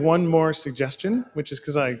 and I do have one more suggestion, which is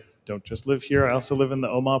because I don't just live here, I also live in the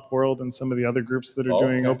OMOP world and some of the other groups that are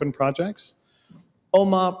doing open projects.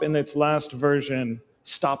 OMOP in its last version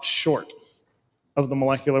stopped short of the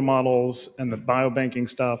molecular models and the biobanking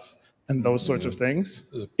stuff and those sorts of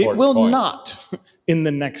things. It will not in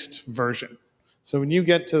the next version. So when you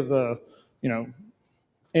get to the,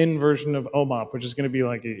 end version of OMOP, which is going to be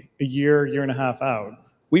like a year and a half out,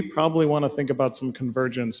 we probably want to think about some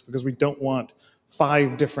convergence because we don't want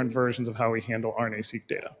 5 different versions of how we handle RNA-seq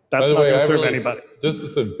data. That's not going to serve anybody. This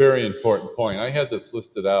is a very important point. I had this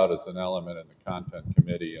listed out as an element in the content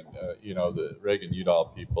committee, and the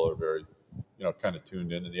Reagan-Udall people are very, kind of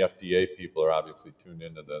tuned in, and the FDA people are obviously tuned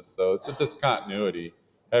into this. So it's a discontinuity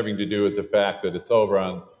having to do with the fact that it's over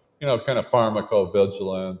on kind of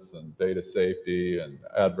pharmacovigilance and data safety and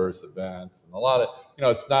adverse events and a lot of,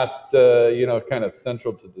 it's not, kind of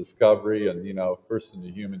central to discovery and, first into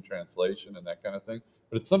human translation and that kind of thing.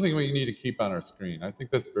 But it's something we need to keep on our screen. I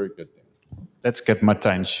think that's a very good thing. Let's get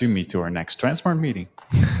Martijn Schumi to our next tranSMART meeting.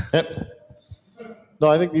 No,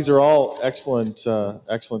 I think these are all excellent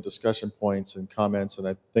discussion points and comments. And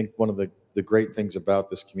I think one of the great things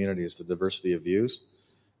about this community is the diversity of views,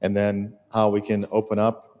 and then how we can open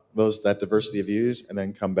up that diversity of views and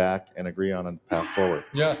then come back and agree on a path forward.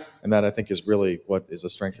 Yeah. And that I think is really what is the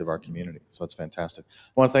strength of our community. So it's fantastic.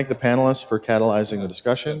 I want to thank the panelists for catalyzing the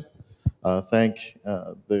discussion. Thank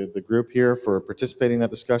the group here for participating in that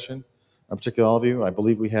discussion. Particularly all of you. I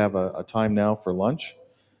believe we have a time now for lunch.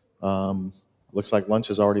 Looks like lunch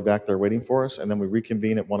is already back there waiting for us, and then we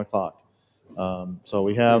reconvene at 1 o'clock. So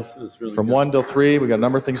we have from 1 till 3, we got a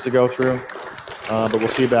number of things to go through, but we'll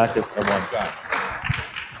see you back at 1.